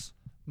 chest bumps?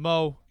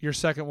 Mo, your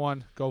second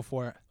one. Go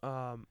for it.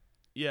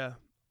 Yeah,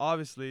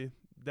 obviously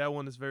that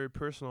one is very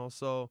personal.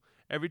 So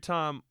every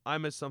time I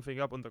mess something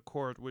up on the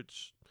court,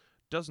 which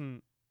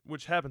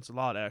happens a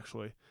lot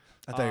actually.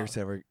 I thought you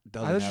said it I doesn't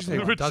thought you happen.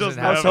 said Which it doesn't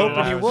doesn't I was happen a hoping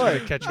lot. you I was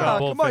would. Catch you Oh, on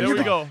both come on, ends. There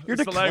we go. You're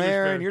It's the language declaring.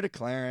 barrier. You're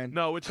declaring.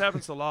 No, which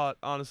happens a lot,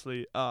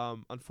 honestly.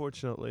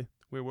 Unfortunately,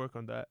 we work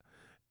on that.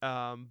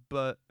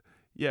 But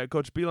yeah,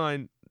 Coach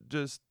Beeline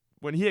just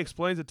when he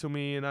explains it to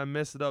me and I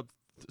mess it up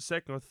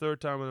second or third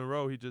time in a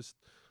row, he just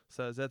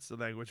says that's the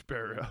language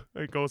barrier.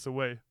 It goes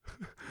away.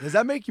 Does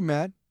that make you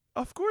mad?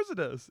 Of course it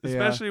does, Yeah.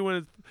 especially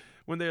when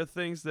there are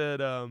things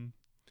that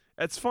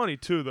it's funny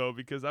too though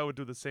because I would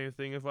do the same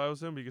thing if I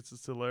was him because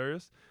it's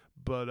hilarious.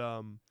 But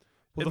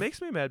it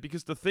makes me mad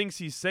because the things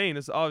he's saying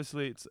is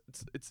obviously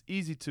it's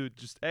easy to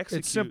just execute.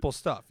 It's simple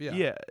stuff. Yeah.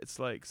 Yeah, it's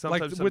like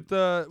sometimes Like with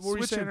the what were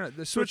you switching- saying?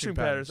 The switching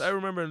patterns. I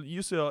remember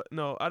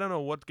I don't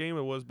know what game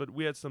it was, but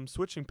we had some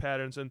switching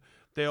patterns and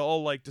they're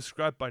all like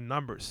described by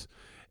numbers.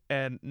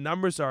 And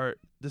numbers are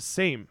the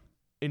same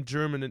in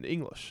German and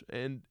English.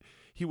 And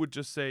he would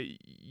just say,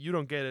 you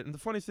don't get it. And the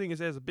funny thing is,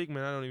 as a big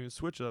man, I don't even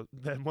switch up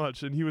that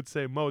much. And he would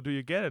say, Mo, do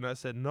you get it? And I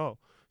said, no.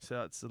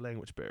 So it's the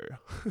language barrier.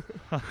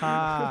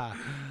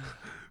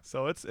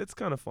 So it's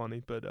kind of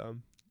funny, but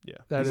yeah.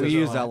 That we is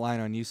use a that lot. line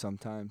on you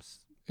sometimes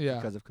Yeah.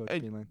 because of Coach Hey,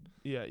 Beeline.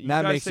 Yeah, you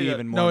That guys makes say you that-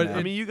 even No, more it- mad.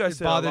 I mean, you guys it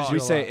say a bothers lot. you We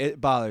a say lot.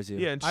 it bothers you.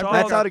 Yeah, and I Charles,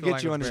 brought That's how up to the get you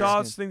language under barrier.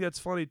 Charles think that's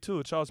funny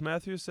too. Charles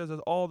Matthews says that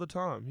all the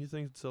time. He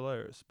thinks it's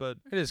hilarious. But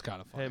It is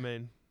kind of fun. hey,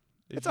 man,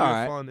 if It's you're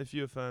alright. fun, if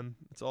you're a fan,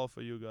 it's all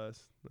for you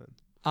guys. Then.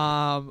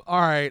 All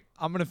right,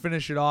 I'm gonna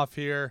finish it off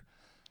here.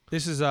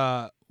 This is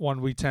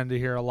one we tend to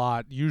hear a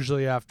lot,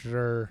 usually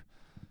after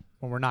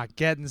when we're not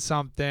getting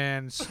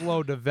something,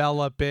 slow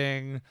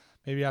developing,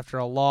 maybe after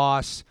a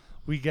loss.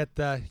 We get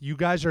you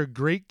guys are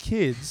great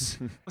kids,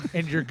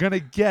 and you're gonna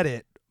get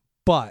it,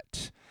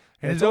 but,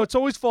 and it's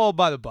always followed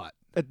by the but.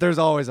 There's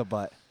always a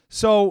but.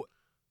 So,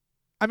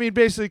 I mean,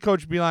 basically,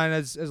 Coach Beeline,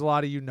 as a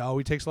lot of you know,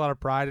 he takes a lot of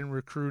pride in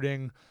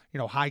recruiting,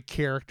 high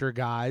character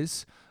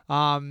guys.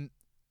 And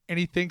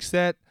he thinks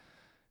that,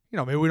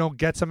 maybe we don't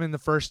get something the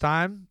first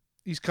time.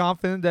 He's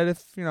confident that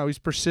if, he's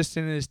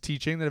persistent in his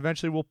teaching, that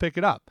eventually we'll pick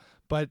it up.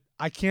 But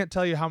I can't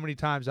tell you how many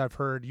times I've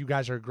heard you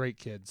guys are great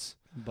kids.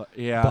 But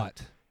yeah.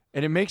 But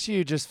And it makes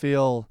you just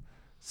feel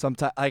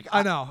sometimes like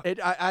I know.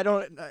 I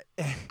don't.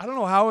 I don't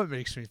know how it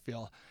makes me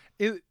feel.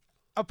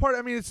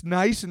 It's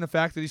nice in the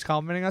fact that he's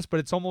complimenting us, but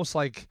it's almost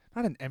like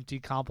not an empty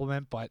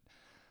compliment, but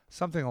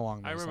something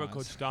along those I remember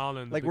lines. Coach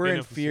Dowling. Like we're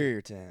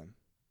inferior to him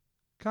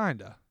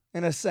Kinda.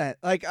 in a sense.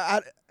 Like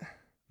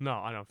No,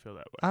 I don't feel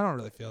that way. I don't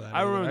really feel that. I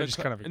either. remember I that just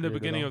co- kind of in the agree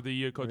with beginning him. of the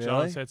year, Coach Really?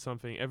 Dowling said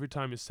something. Every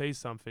time you say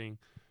something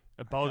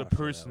about a kinda feel that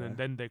person, way. and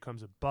then there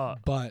comes a but,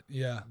 But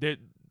yeah,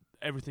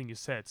 everything you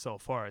said so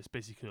far is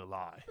basically a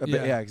lie.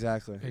 yeah,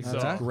 exactly. That's a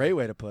Exactly. great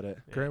way to put it.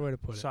 great way to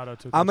put it. Shout out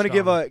to. I'm Coach gonna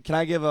give Dowling. can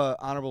I give a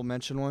honorable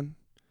mention one?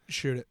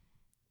 Shoot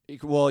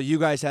it. Well, you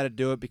guys had to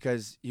do it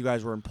because you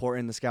guys were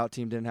important. The scout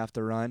team didn't have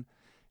to run.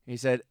 He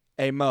said,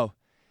 "Hey Mo,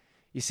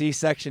 you see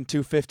section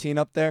 215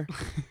 up there?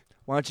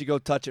 Why don't you go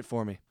touch it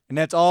for me?" And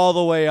that's all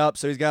the way up.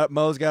 So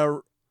Mo's got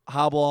to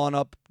hobble on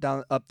up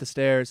the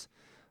stairs,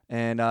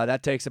 and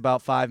that takes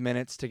about 5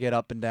 minutes to get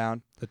up and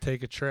down To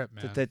take a trip,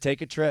 man. to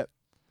take a trip.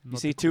 You Not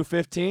see the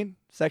 215,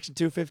 section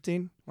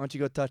 215? Why don't you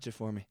go touch it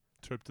for me?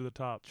 trip to the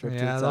top. Trip yeah,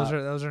 to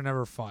the those top. are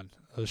never fun.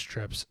 Those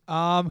trips.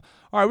 All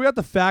right, we got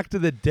the fact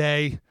of the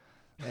day.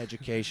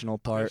 Educational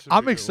part. Should be a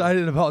I'm good one.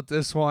 excited about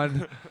this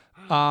one.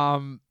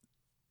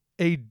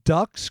 A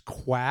duck's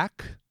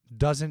quack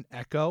doesn't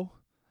echo,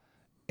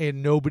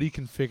 and nobody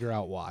can figure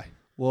out why.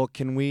 Well,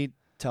 can we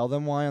tell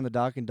them why on the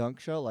Doc and Dunk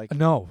show? Like,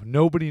 No,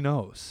 nobody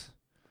knows.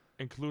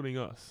 Including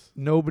us.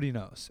 Nobody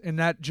knows. And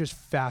that just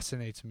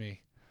fascinates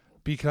me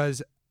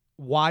because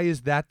why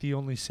is that the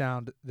only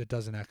sound that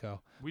doesn't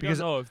echo? We Because-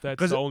 don't know if that's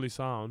 'cause the only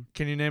sound.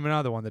 Can you name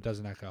another one that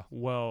doesn't echo?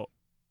 Well,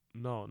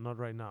 no, not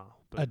right now.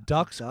 But A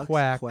duck's Duck's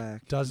quack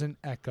quack. doesn't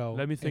echo.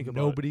 Let me think and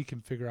about it. nobody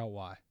can figure out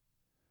why.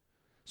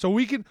 So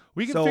we can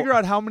So- figure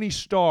out how many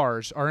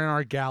stars are in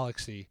our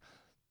galaxy,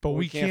 but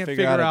we can't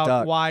figure out a out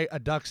duck. why a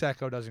duck's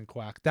echo doesn't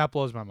quack. That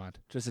blows my mind.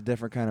 Just a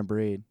different kind of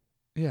breed.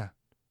 Yeah,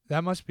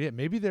 that must be it.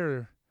 Maybe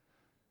they're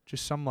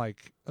just some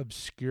like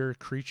obscure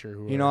creature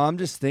who. You know, I'm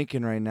just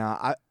thinking right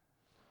now.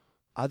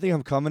 I think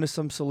I'm coming to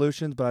some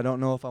solutions, but I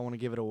don't know if I want to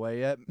give it away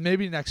yet.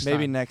 maybe next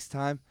Maybe time. next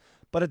time.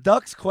 But a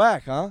duck's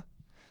quack, huh?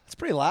 It's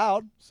pretty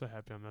loud. so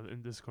happy I'm not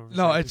in this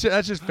conversation. No,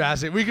 that's just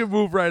fascinating. We can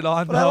move right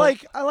on. But though.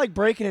 I like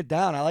breaking it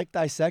down. I like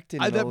dissecting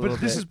it a little But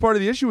this bit. is part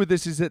of the issue with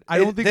this is that I It-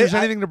 don't think they- there's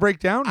anything to break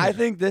down. I here.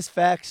 think this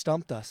fact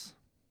stumped us.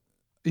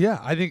 Yeah,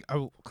 I think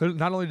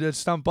not only did it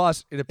stump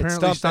us, it apparently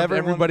stumped stumped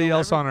everyone everybody on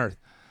else on Earth.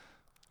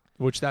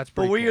 Which that's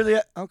But pretty we cool. are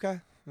the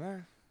okay. All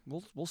right.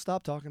 We'll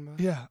stop talking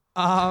about it. Yeah.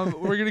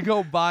 We're gonna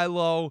go buy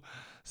low,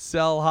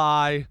 sell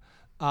high.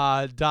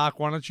 Doc,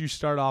 why don't you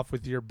start off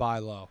with your buy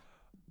low?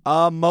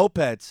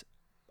 Mopeds.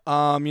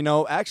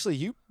 Actually,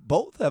 you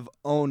both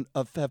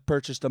have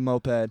purchased a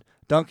moped.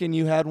 Duncan,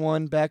 you had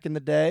one back in the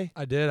day,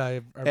 I did. I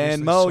and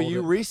recently Mo, sold you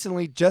it.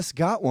 recently just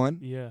got one.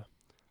 Yeah.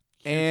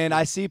 And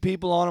I see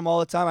people on them all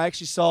the time. I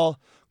actually saw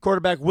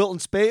quarterback Wilton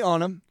Spate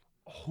on him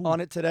on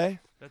it today.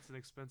 That's an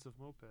expensive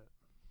moped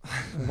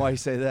Why you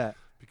say that?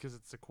 because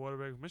it's the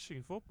quarterback of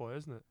Michigan football,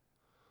 isn't it?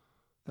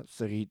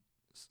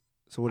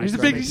 So what? He's are a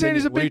you big- trying to he's saying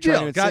he's a insinuate? What are you big trying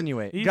deal. to Guy-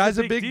 insinuate? He's Guy's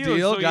a big deal.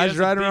 so he Guys has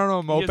a riding big- around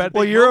on a he has moped.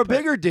 Well, big you're moped. a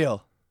bigger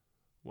deal.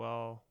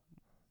 Well,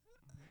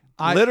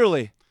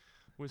 Literally,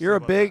 we'll see you're a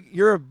about that.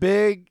 you're a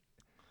big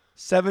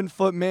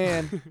 7-foot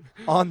man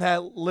on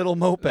that little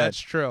moped. That's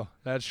true.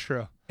 That's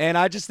true. And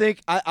I just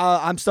think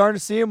I'm starting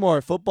to see him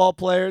more. Football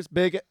players,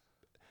 big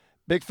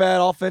fat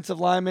offensive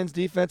linemen,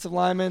 defensive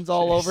linemen,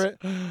 all over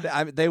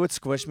it. They would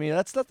squish me.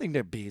 That's nothing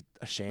to be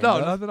ashamed No,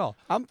 of. nothing at all.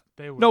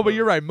 They would No, but love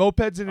you're right.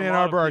 Mopeds in A Ann lot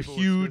of Arbor are people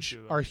would switch huge.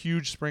 you, though. Are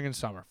huge spring and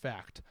summer.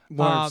 Fact.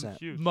 100%.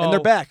 Huge. Mo, And they're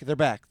back. They're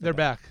back. They're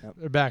back. Yep.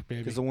 They're back,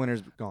 baby. Because the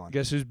winter's gone.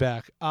 Guess who's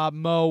back?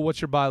 Mo,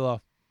 what's your buy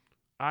low?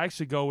 I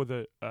actually go with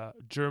a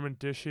German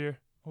dish here.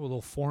 Oh, a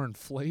little foreign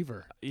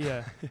flavor.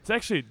 Yeah, it's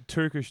actually a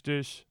Turkish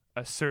dish,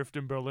 served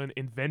in Berlin,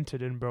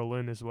 invented in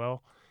Berlin as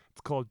well. It's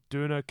called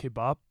Döner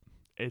Kebab.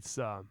 It's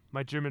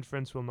my German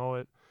friends will know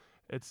it.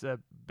 It's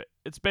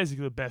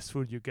basically the best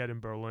food you get in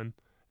Berlin.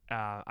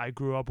 I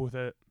grew up with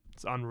it.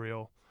 It's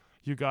unreal.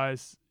 You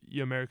guys,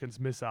 you Americans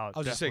miss out. I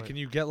was just saying, can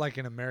definitely. you get like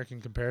an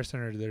American comparison,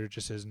 or there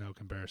just is no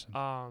comparison?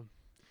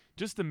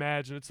 Just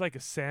imagine it's like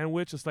a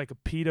sandwich. It's like a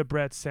pita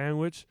bread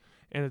sandwich,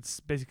 and it's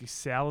basically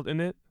salad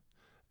in it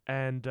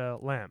and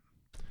lamb.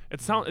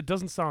 It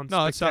doesn't sound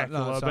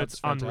spectacular, but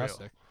it's unreal.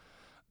 fantastic.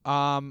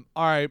 All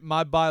right,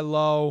 my buy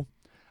low.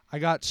 I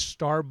got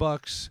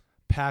Starbucks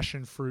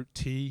passion fruit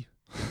tea.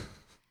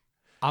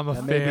 I'm a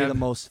That may be the fan.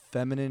 most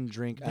feminine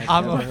drink I've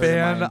I'm ever a heard in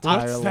fan. my entire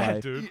What's that,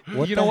 life. dude?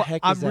 What You the know what?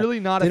 heck I'm is that? really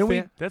not a Didn't we-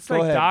 fan. That's Go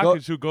like ahead,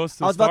 Dawkins who goes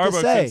to I was about to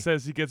Starbucks say. and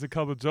says he gets a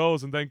cup of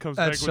Joe's and then comes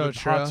That's back so with a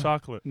hot true.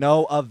 chocolate.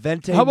 No, a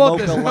venti How about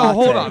mocha this? No,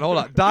 latte. hold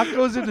on. Doc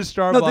goes into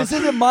Starbucks. No, this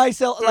isn't my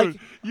like.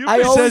 You I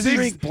paid always says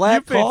drink he's-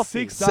 black you paid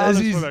coffee. $6 says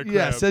for he's that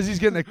crap. says he's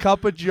getting a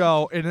cup of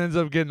Joe and ends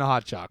up getting a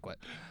hot chocolate.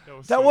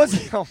 That so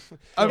wasn't. weird.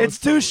 It's was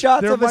so 2 weird.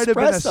 shots There of might have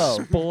been a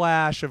espresso.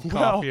 splash of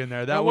coffee in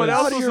there. That and was what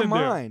else out of was your in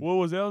mind. there? What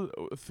was else?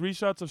 3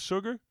 shots of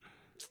sugar?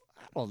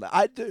 Well,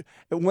 I do.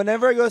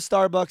 Whenever I go to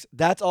Starbucks,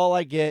 that's all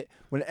I get.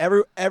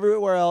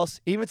 Everywhere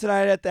else, even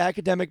tonight at the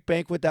academic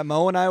banquet that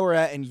Mo and I were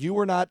at, and you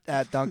were not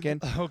at,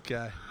 Duncan,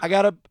 okay. I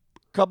got a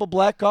cup of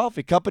black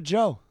coffee, cup of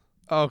Joe.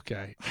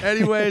 Okay.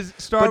 Anyways,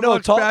 But no,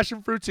 Starbucks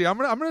passion fruit tea. I'm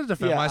gonna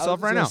defend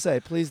myself right I now. was gonna say,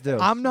 please do.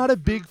 I'm not a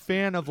big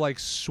fan of like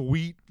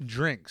sweet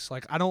drinks.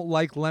 Like I don't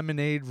like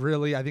lemonade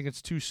really. I think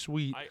it's too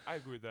sweet. I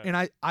agree with that. And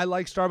I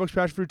like Starbucks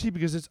passion fruit tea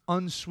because it's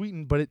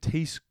unsweetened, but it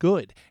tastes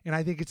good. And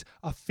I think it's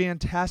a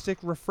fantastic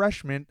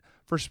refreshment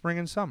for spring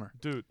and summer.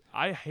 Dude,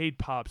 I hate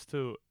Pops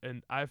too,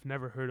 and I've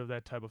never heard of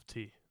that type of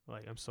tea.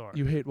 Like, I'm sorry.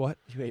 You hate what?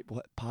 You ate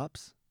what?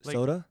 Pops? Like,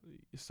 Soda?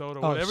 Soda,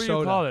 Oh, whatever soda.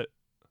 you call it.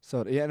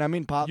 Soda. Yeah, and I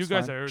mean Pops. You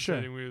guys fine. are Sure.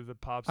 irritating me with the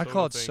Pops. I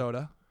call it thing.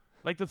 soda.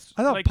 Like the.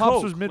 I thought like Pops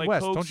Coke, was like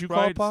Midwest. Coke, Don't you call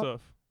it Sprite Pop?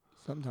 Stuff.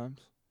 Sometimes.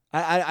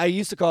 I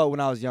used to call it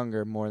when I was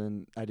younger more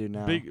than I do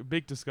now.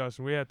 Big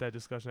discussion. We had that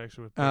discussion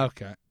actually with.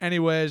 Okay.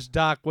 Anyways,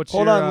 Doc, what's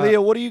Hold your on,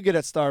 Leah. What do you get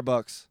at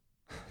Starbucks?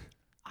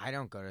 I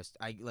don't go to.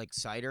 I like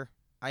cider.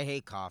 I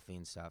hate coffee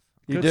and stuff.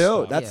 You Good do?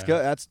 stuff. That's Yeah.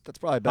 good. That's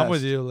probably best. I'm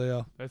with you,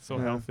 Leo. That's so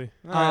Yeah. healthy.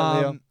 All right,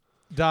 Leo.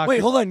 Doc, Wait,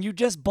 hold on. You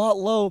just bought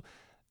low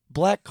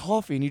black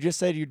coffee, and you just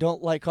said you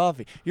don't like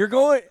coffee. You're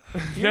going.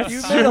 That's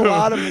You made a true.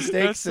 lot of mistakes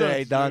That's so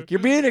today, true. Dunk. You're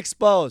being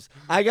exposed.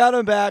 I got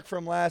him back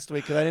from last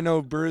week because I didn't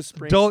know Bruce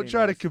Springsteen. Don't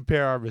try to was.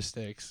 compare our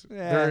mistakes. Yeah.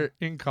 They're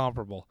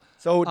incomparable.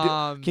 So,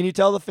 Um, can you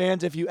tell the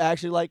fans if you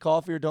actually like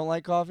coffee or don't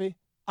like coffee?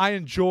 I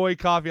enjoy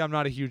coffee. I'm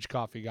not a huge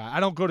coffee guy. I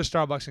don't go to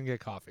Starbucks and get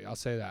coffee. I'll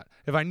say that.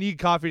 If I need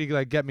coffee to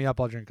like get me up,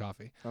 I'll drink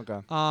coffee.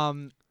 Okay.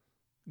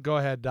 Go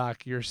ahead,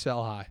 Doc. You're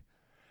sell high.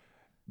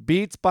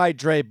 Beats by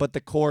Dre, but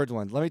the cord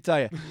ones. Let me tell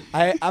you,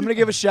 I'm gonna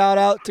give a shout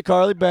out to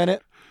Carly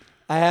Bennett.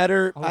 I had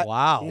her. Oh,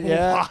 wow.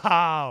 Yeah,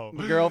 Wow.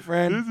 my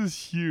girlfriend. This is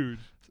huge.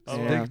 It's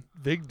Yeah. a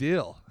big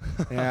deal.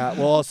 Yeah.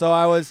 Well,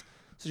 so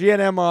she had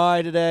an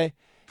MRI today,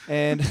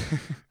 and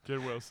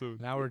Get well soon.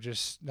 Now we're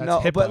just that's no,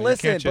 HIPAA. but You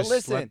listen, can't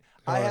just let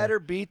I go. had her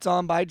Beats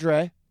on by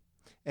Dre,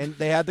 and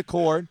they had the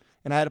cord,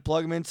 and I had to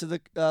plug them into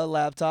the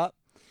laptop,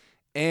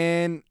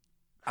 and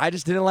I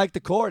just didn't like the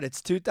cord.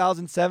 It's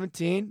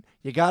 2017.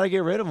 You got to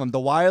get rid of them. The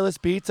wireless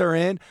Beats are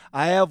in.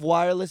 I have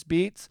wireless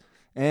Beats,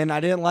 and I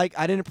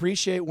didn't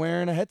appreciate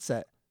wearing a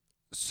headset.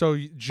 So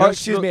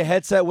just A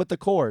headset with the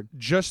cord.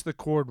 just the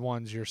cord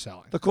ones you're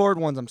selling. The cord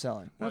ones I'm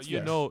selling. Well, That's you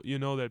fair.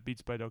 know that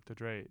Beats by Dr.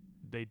 Dre,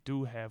 they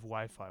do have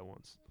Wi-Fi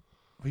ones.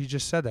 Well, you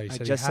just said that. You I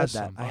said just he has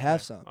said that. some. I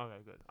have some. Okay,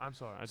 good. I'm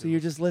sorry. I So you're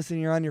just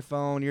listening. You're on your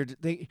phone.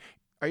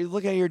 Are you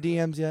looking at your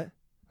DMs yet?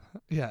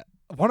 Yeah.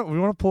 We want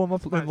to pull them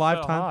up in live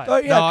sell time. high. Oh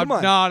yeah, no, come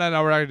on.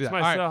 No, we're not gonna do It's that. my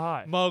All sell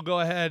right, high. Mo, go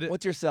ahead.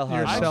 What's your sell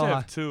Your high? I sell actually high.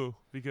 have two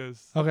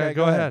because Okay,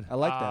 go ahead. I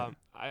like that.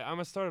 I'm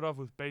gonna start it off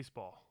with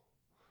baseball.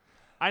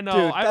 I know.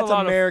 Dude, I have that's a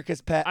lot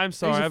America's pet. I'm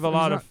sorry. I have a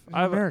lot of.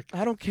 I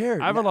I don't care.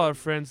 have a lot of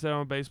friends that are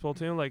on a baseball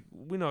team. Like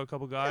we know a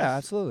couple guys. Yeah,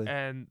 absolutely.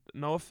 And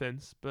no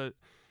offense, but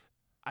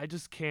I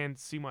just can't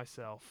see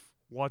myself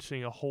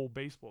watching a whole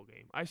baseball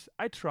game.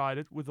 I tried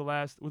it with the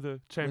me?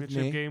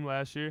 championship game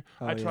last year.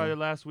 Oh, I tried yeah. it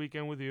last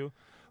weekend with you.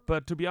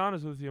 But to be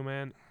honest with you,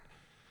 man,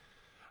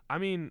 I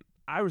mean,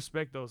 I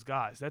respect those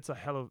guys. That's a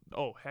heck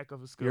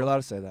of a skill. You're allowed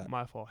to say that.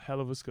 My fault. Hell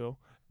of a skill.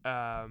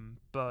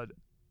 But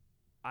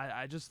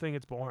I just think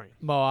it's boring.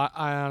 Mo,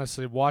 I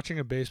honestly, watching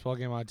a baseball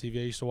game on TV,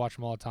 I used to watch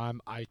them all the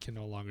time. I can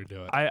no longer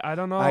do it. I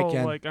don't know. I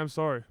can. Like, I'm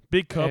sorry.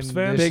 Big Cubs And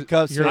fan. this- Big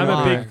Cubs you're fan.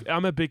 lying.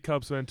 I'm a big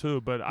Cubs fan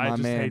too, but I My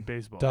just man. hate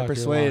baseball. Doug, you're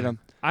Persuaded lying. him.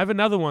 I have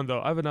another one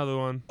though.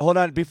 Hold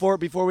on. Before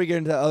we get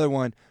into the other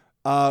one,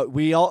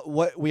 we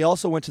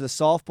also went to the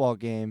softball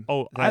game.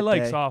 Oh, that I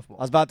like day. softball.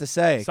 I was about to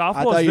say. I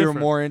Softball thought is you were different.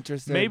 more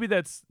interested. Maybe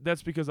that's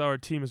because our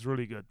team is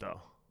really good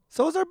though.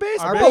 So is our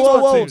baseball. Our Our Whoa,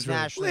 baseball whoa, whoa. team's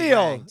nationally Leo,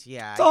 ranked.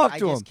 Yeah, talk I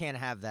to just him. can't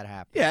have that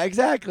happen. Yeah,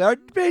 exactly. Our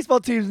baseball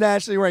team's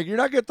nationally ranked. You're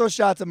not gonna throw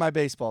shots at my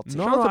baseball team.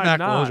 No, Shout out to I'm Matt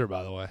not. Gloser,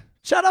 by the way.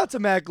 Shout out to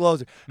Matt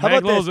Gloser. How Matt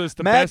about this? Gloser is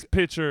the Matt, best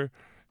pitcher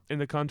in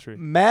the country.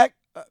 Mac.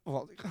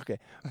 Well, okay.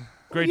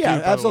 Great yeah,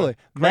 dude, by the way. absolutely.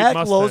 Great Matt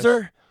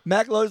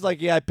mustache. Gloser's like,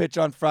 yeah, I pitch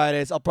on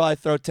Fridays. I'll probably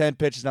throw 10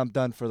 pitches and I'm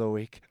done for the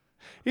week.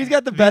 He's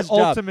got the best job.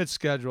 ultimate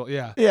schedule.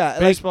 Yeah. Yeah, like,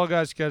 Baseball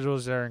guys'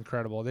 schedules are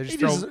incredible. They just He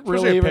throw just especially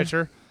a reliever.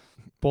 pitcher,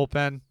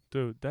 bullpen.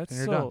 Dude, that's And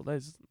you're so. done.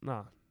 That's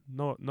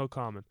no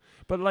comment.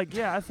 But like,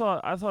 yeah, I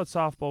thought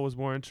softball was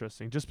more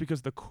interesting just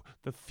because the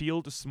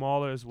field is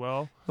smaller as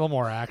well. A little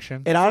more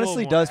action. it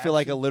honestly more does feel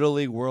like a action. Little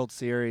League World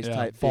Series Yeah,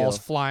 type balls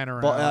feel. flying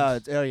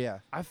around. Oh, yeah.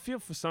 I feel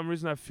for some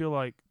reason I feel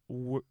like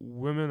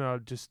women are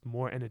just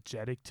more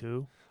energetic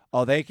too.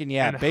 Oh, they can,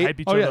 yeah. and hype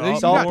each oh, yeah, other they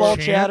up got softball more.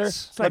 chance. chatter.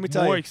 It's Let like me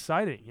tell more you.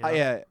 exciting. You know?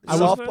 Yeah. I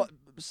was-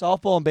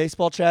 Softball and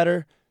baseball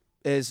chatter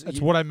is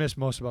That's what I miss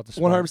most about the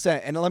sport.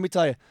 100%. And let me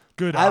tell you,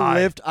 Good I eye.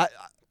 lived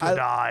Good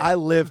eye. I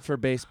lived for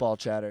baseball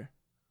chatter.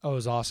 Oh, it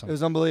was awesome. It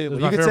was unbelievable.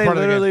 It was my You could favorite say part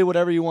of the literally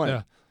whatever you wanted.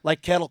 Yeah.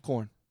 Like kettle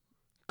corn.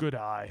 Good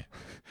eye.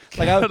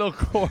 Like I, Kettle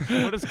corn.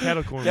 What is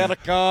kettle corn? mean?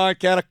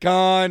 kettle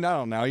corn. I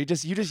don't know. You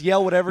just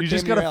yell whatever. You came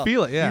just to your gotta mouth.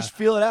 feel it. Yeah. You just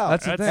feel it out.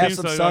 That's the That thing. Have seems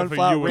some like something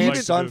sunflower, you would ranch like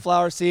to do.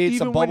 sunflower seeds,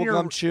 some Even when bubblegum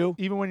you're- chew.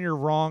 Even when you're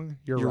wrong,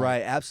 you're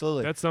right.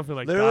 Absolutely. That's something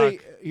like Literally,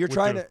 Doc you're would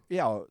trying do. to.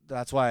 Yeah, well,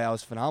 that's why I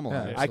was phenomenal.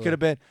 Yeah, at it.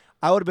 absolutely.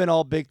 I would have been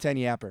all Big Ten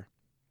yapper.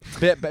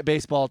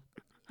 Baseball.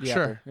 Yapper.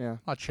 Sure. Yeah. Not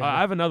I chatter.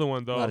 have another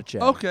one A lot though. of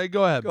chat. Okay,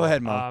 go ahead. Go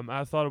ahead, Mo.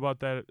 I thought about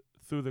that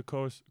through the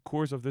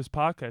course of this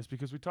podcast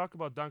because we talked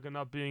about Duncan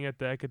not being at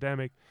the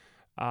academic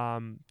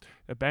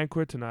a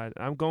banquet tonight.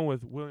 I'm going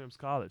with Williams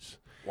College.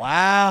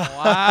 Wow.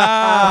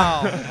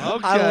 Wow.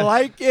 Okay. I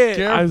like it.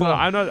 Careful.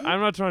 I'm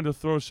not trying to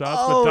throw shots,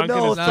 Oh, but Duncan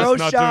no, is just throw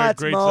not shots,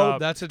 doing a great Mo. job.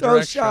 That's a Throw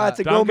direct shots shot.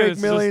 and go Duncan make is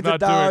just millions not of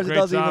doing a dollars. It great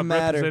doesn't job even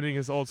matter. representing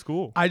his old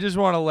school. I just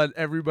want to let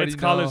everybody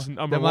It's know college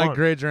number that my one.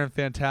 grades are in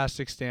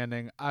fantastic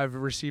standing. I've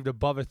received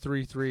above a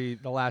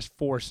 3.3 the last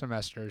 4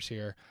 semesters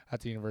here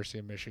at the University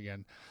of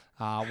Michigan.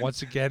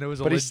 Once again, it was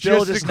a But logistical. he's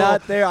still just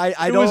not there. I it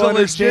don't was a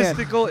understand.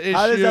 logistical issue.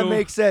 How does that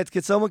make sense?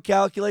 Can someone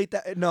calculate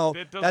that? No,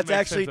 It doesn't that's make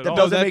actually sense at that all.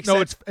 doesn't that, make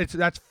no, sense.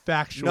 that's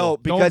factual. No,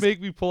 don't because-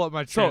 make me pull up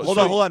my So-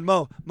 transcript. Hold on,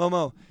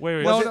 Mo.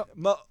 Wait. Was No, it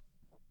Mo?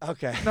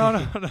 Okay. No.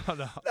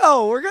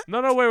 No, we're good.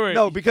 No, wait.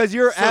 No, because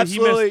you're So he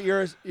absolutely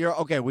you're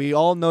okay. We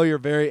all know you're a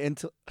very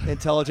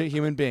intelligent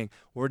human being.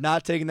 We're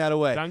not taking that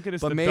away. Duncan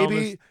is But the maybe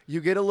dumbest.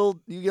 you get a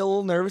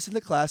little nervous in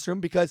the classroom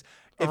because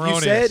if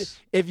Erroneous.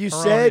 you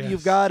said Erroneous.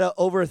 you've got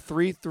over a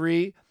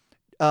 3.3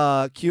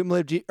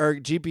 cumulative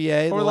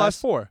GPA Over the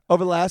last 4.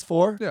 over the last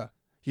 4, Yeah.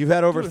 you've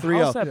had over Dude,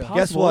 3.0. how's that Yeah. possible?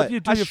 Guess what? What did you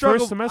do I your struggled-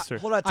 first semester?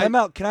 Hold on, time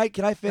out. Can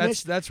I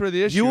finish? That's where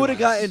the issue You would have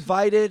got was.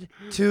 invited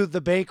to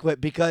the banquet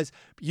because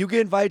you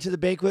get invited to the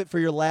banquet for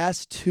your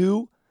last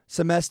 2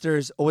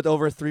 semesters with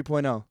over a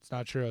 3.0. It's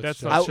not true. That's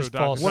It's not just true,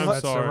 false. Doc. I'm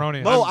That's sorry.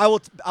 erroneous. Mo, I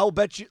will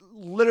bet you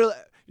literally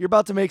you're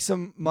about to make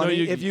some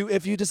money if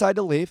you decide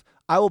to leave.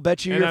 I will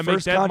bet you And your I make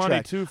first that money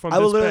contract. too from I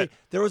will this literally bet.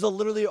 there was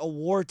literally a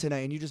award tonight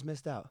and you just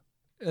missed out.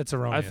 It's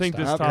erroneous. I think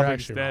this Doc. You're topic's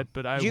actually dead, wrong.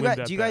 but I Do you, win guys,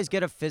 that do you bet. guys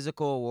get a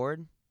physical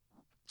award?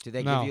 Do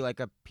they No. give you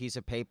like a piece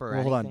of paper or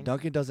Well, hold on. anything?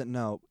 Duncan doesn't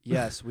know.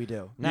 Yes, we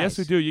do. Yes,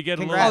 we Nice. do. You get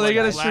a little. Congrats, Oh, they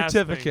get a glass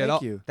certificate. thing. Oh.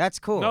 Thank you. That's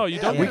cool. No, you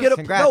don't. We get a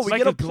Congrats. no. It's We like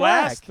get a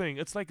glass plaque. thing.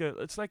 It's like a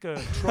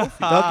trophy.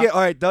 Duncan, all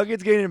right,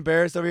 Duncan's getting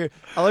embarrassed over here.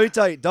 Let me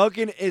tell you,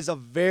 Duncan is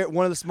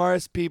one of the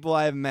smartest people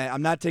I have met.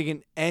 I'm not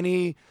taking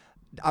any.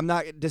 I'm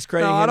not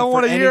discrediting No, him. I don't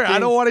want to to hear it. I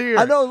don't want to hear it.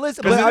 I know.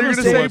 Listen, Because but then I'm you're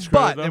just going to saying. say much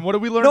but. credit, And what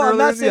did we learn No, I'm earlier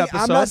not in the saying. episode?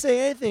 I'm not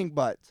saying anything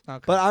but.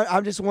 Okay. But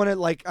I just want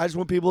to I just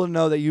want people to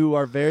know that you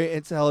are very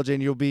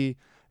intelligent. You'll be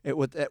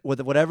with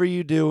whatever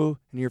you do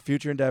in your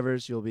future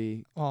endeavors. You'll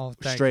be Oh,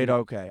 thank straight you.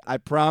 okay. I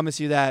promise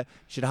you that. You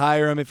should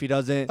hire him if he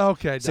doesn't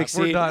Okay, Doc, succeed.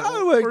 we're done.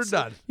 Oh, We're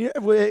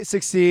done.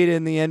 Succeed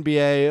in the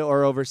NBA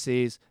or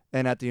overseas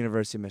and at the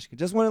University of Michigan.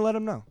 Just want to let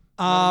him know.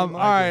 All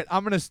right,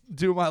 I'm going to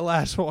do my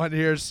last one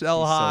here.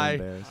 Sell He's so high.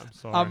 embarrassed. I'm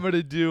sorry. I'm going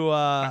to do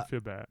I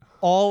feel bad.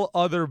 all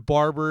other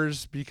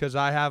barbers because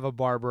I have a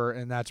barber,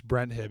 and that's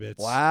Brent Hibbets.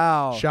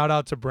 Wow. Shout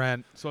out to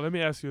Brent. So let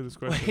me ask you this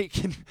question.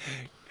 Wait,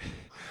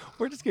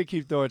 we're just gonna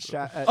keep throwing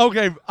shot.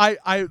 Okay,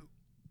 I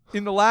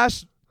in the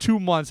last 2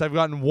 months, I've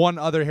gotten one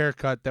other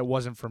haircut that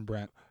wasn't from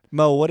Brent.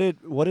 Mo, what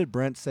did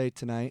Brent say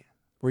tonight?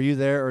 Were you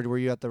there or were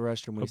you at the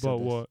restroom when he said About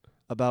this? what?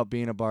 About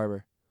being a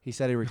barber. He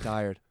said he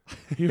retired.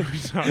 He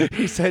resigned.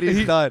 He said he's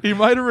he, done. He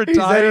might have He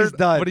said retired, he's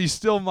done. but he's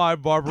still my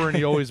barber, and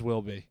he always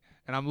will be.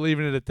 And I'm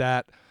leaving it at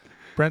that.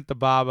 Brent the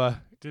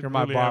Baba, you're Didn't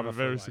my really barber have a for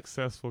very life.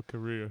 successful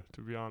career,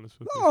 to be honest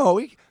with you. No,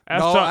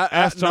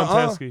 Ask John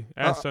nuh-uh. Teskey.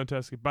 Ask John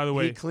Teskey. By the he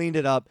way, cleaned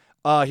it up.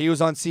 He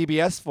was on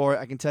CBS for it.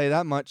 I can tell you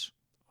that much.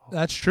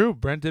 That's true.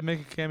 Brent did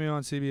make a cameo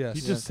on CBS.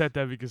 he just said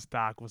that because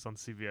Doc was on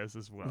CBS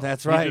as well.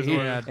 That's He right. just He-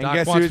 wanted- Yeah, and Doc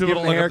guess who wants was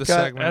people giving to the look up the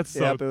haircut? segment. That's so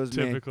Yep, it was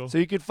typical. me. So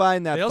you could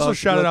find that. They also folks.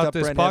 You shouted looked out up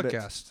this Brent Hibbets.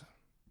 podcast.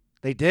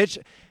 They did.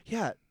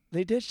 Yeah,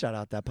 they did shout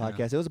out that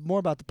podcast. It was more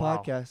about the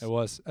Wow. podcast. It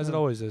was, as it Yeah.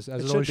 always is,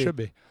 as It it, should always be. should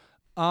be.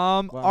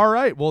 All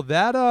right. Well,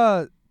 that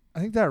I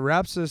think that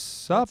wraps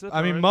us up. That's it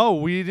I mean, already. Mo,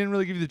 we didn't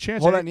really give you the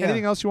chance. Hold on, yeah.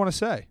 Anything else you want to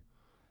say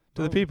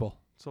to the No. people?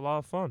 It's a lot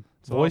of fun.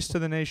 It's a lot Voice of to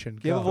the nation.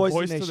 Give a Go. voice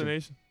fun. to Voice to the nation.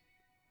 nation.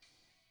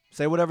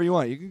 Say whatever you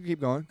want. You can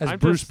keep going. As I'm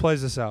Bruce just-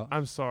 plays this out.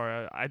 I'm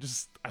sorry. I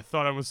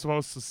thought I was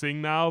supposed to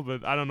sing now,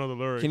 but I don't know the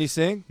lyrics. Can you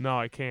sing? No,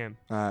 I can't.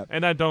 All right.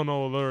 And I don't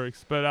know the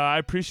lyrics. But I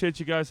appreciate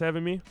you guys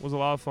having me. It was a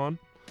lot of fun.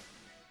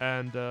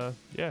 And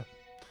yeah,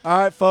 All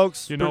right,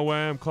 folks. you know where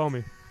I am. Call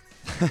me.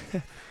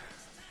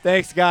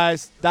 Thanks,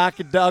 guys. Doc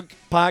and Doug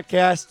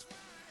podcast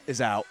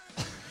is out.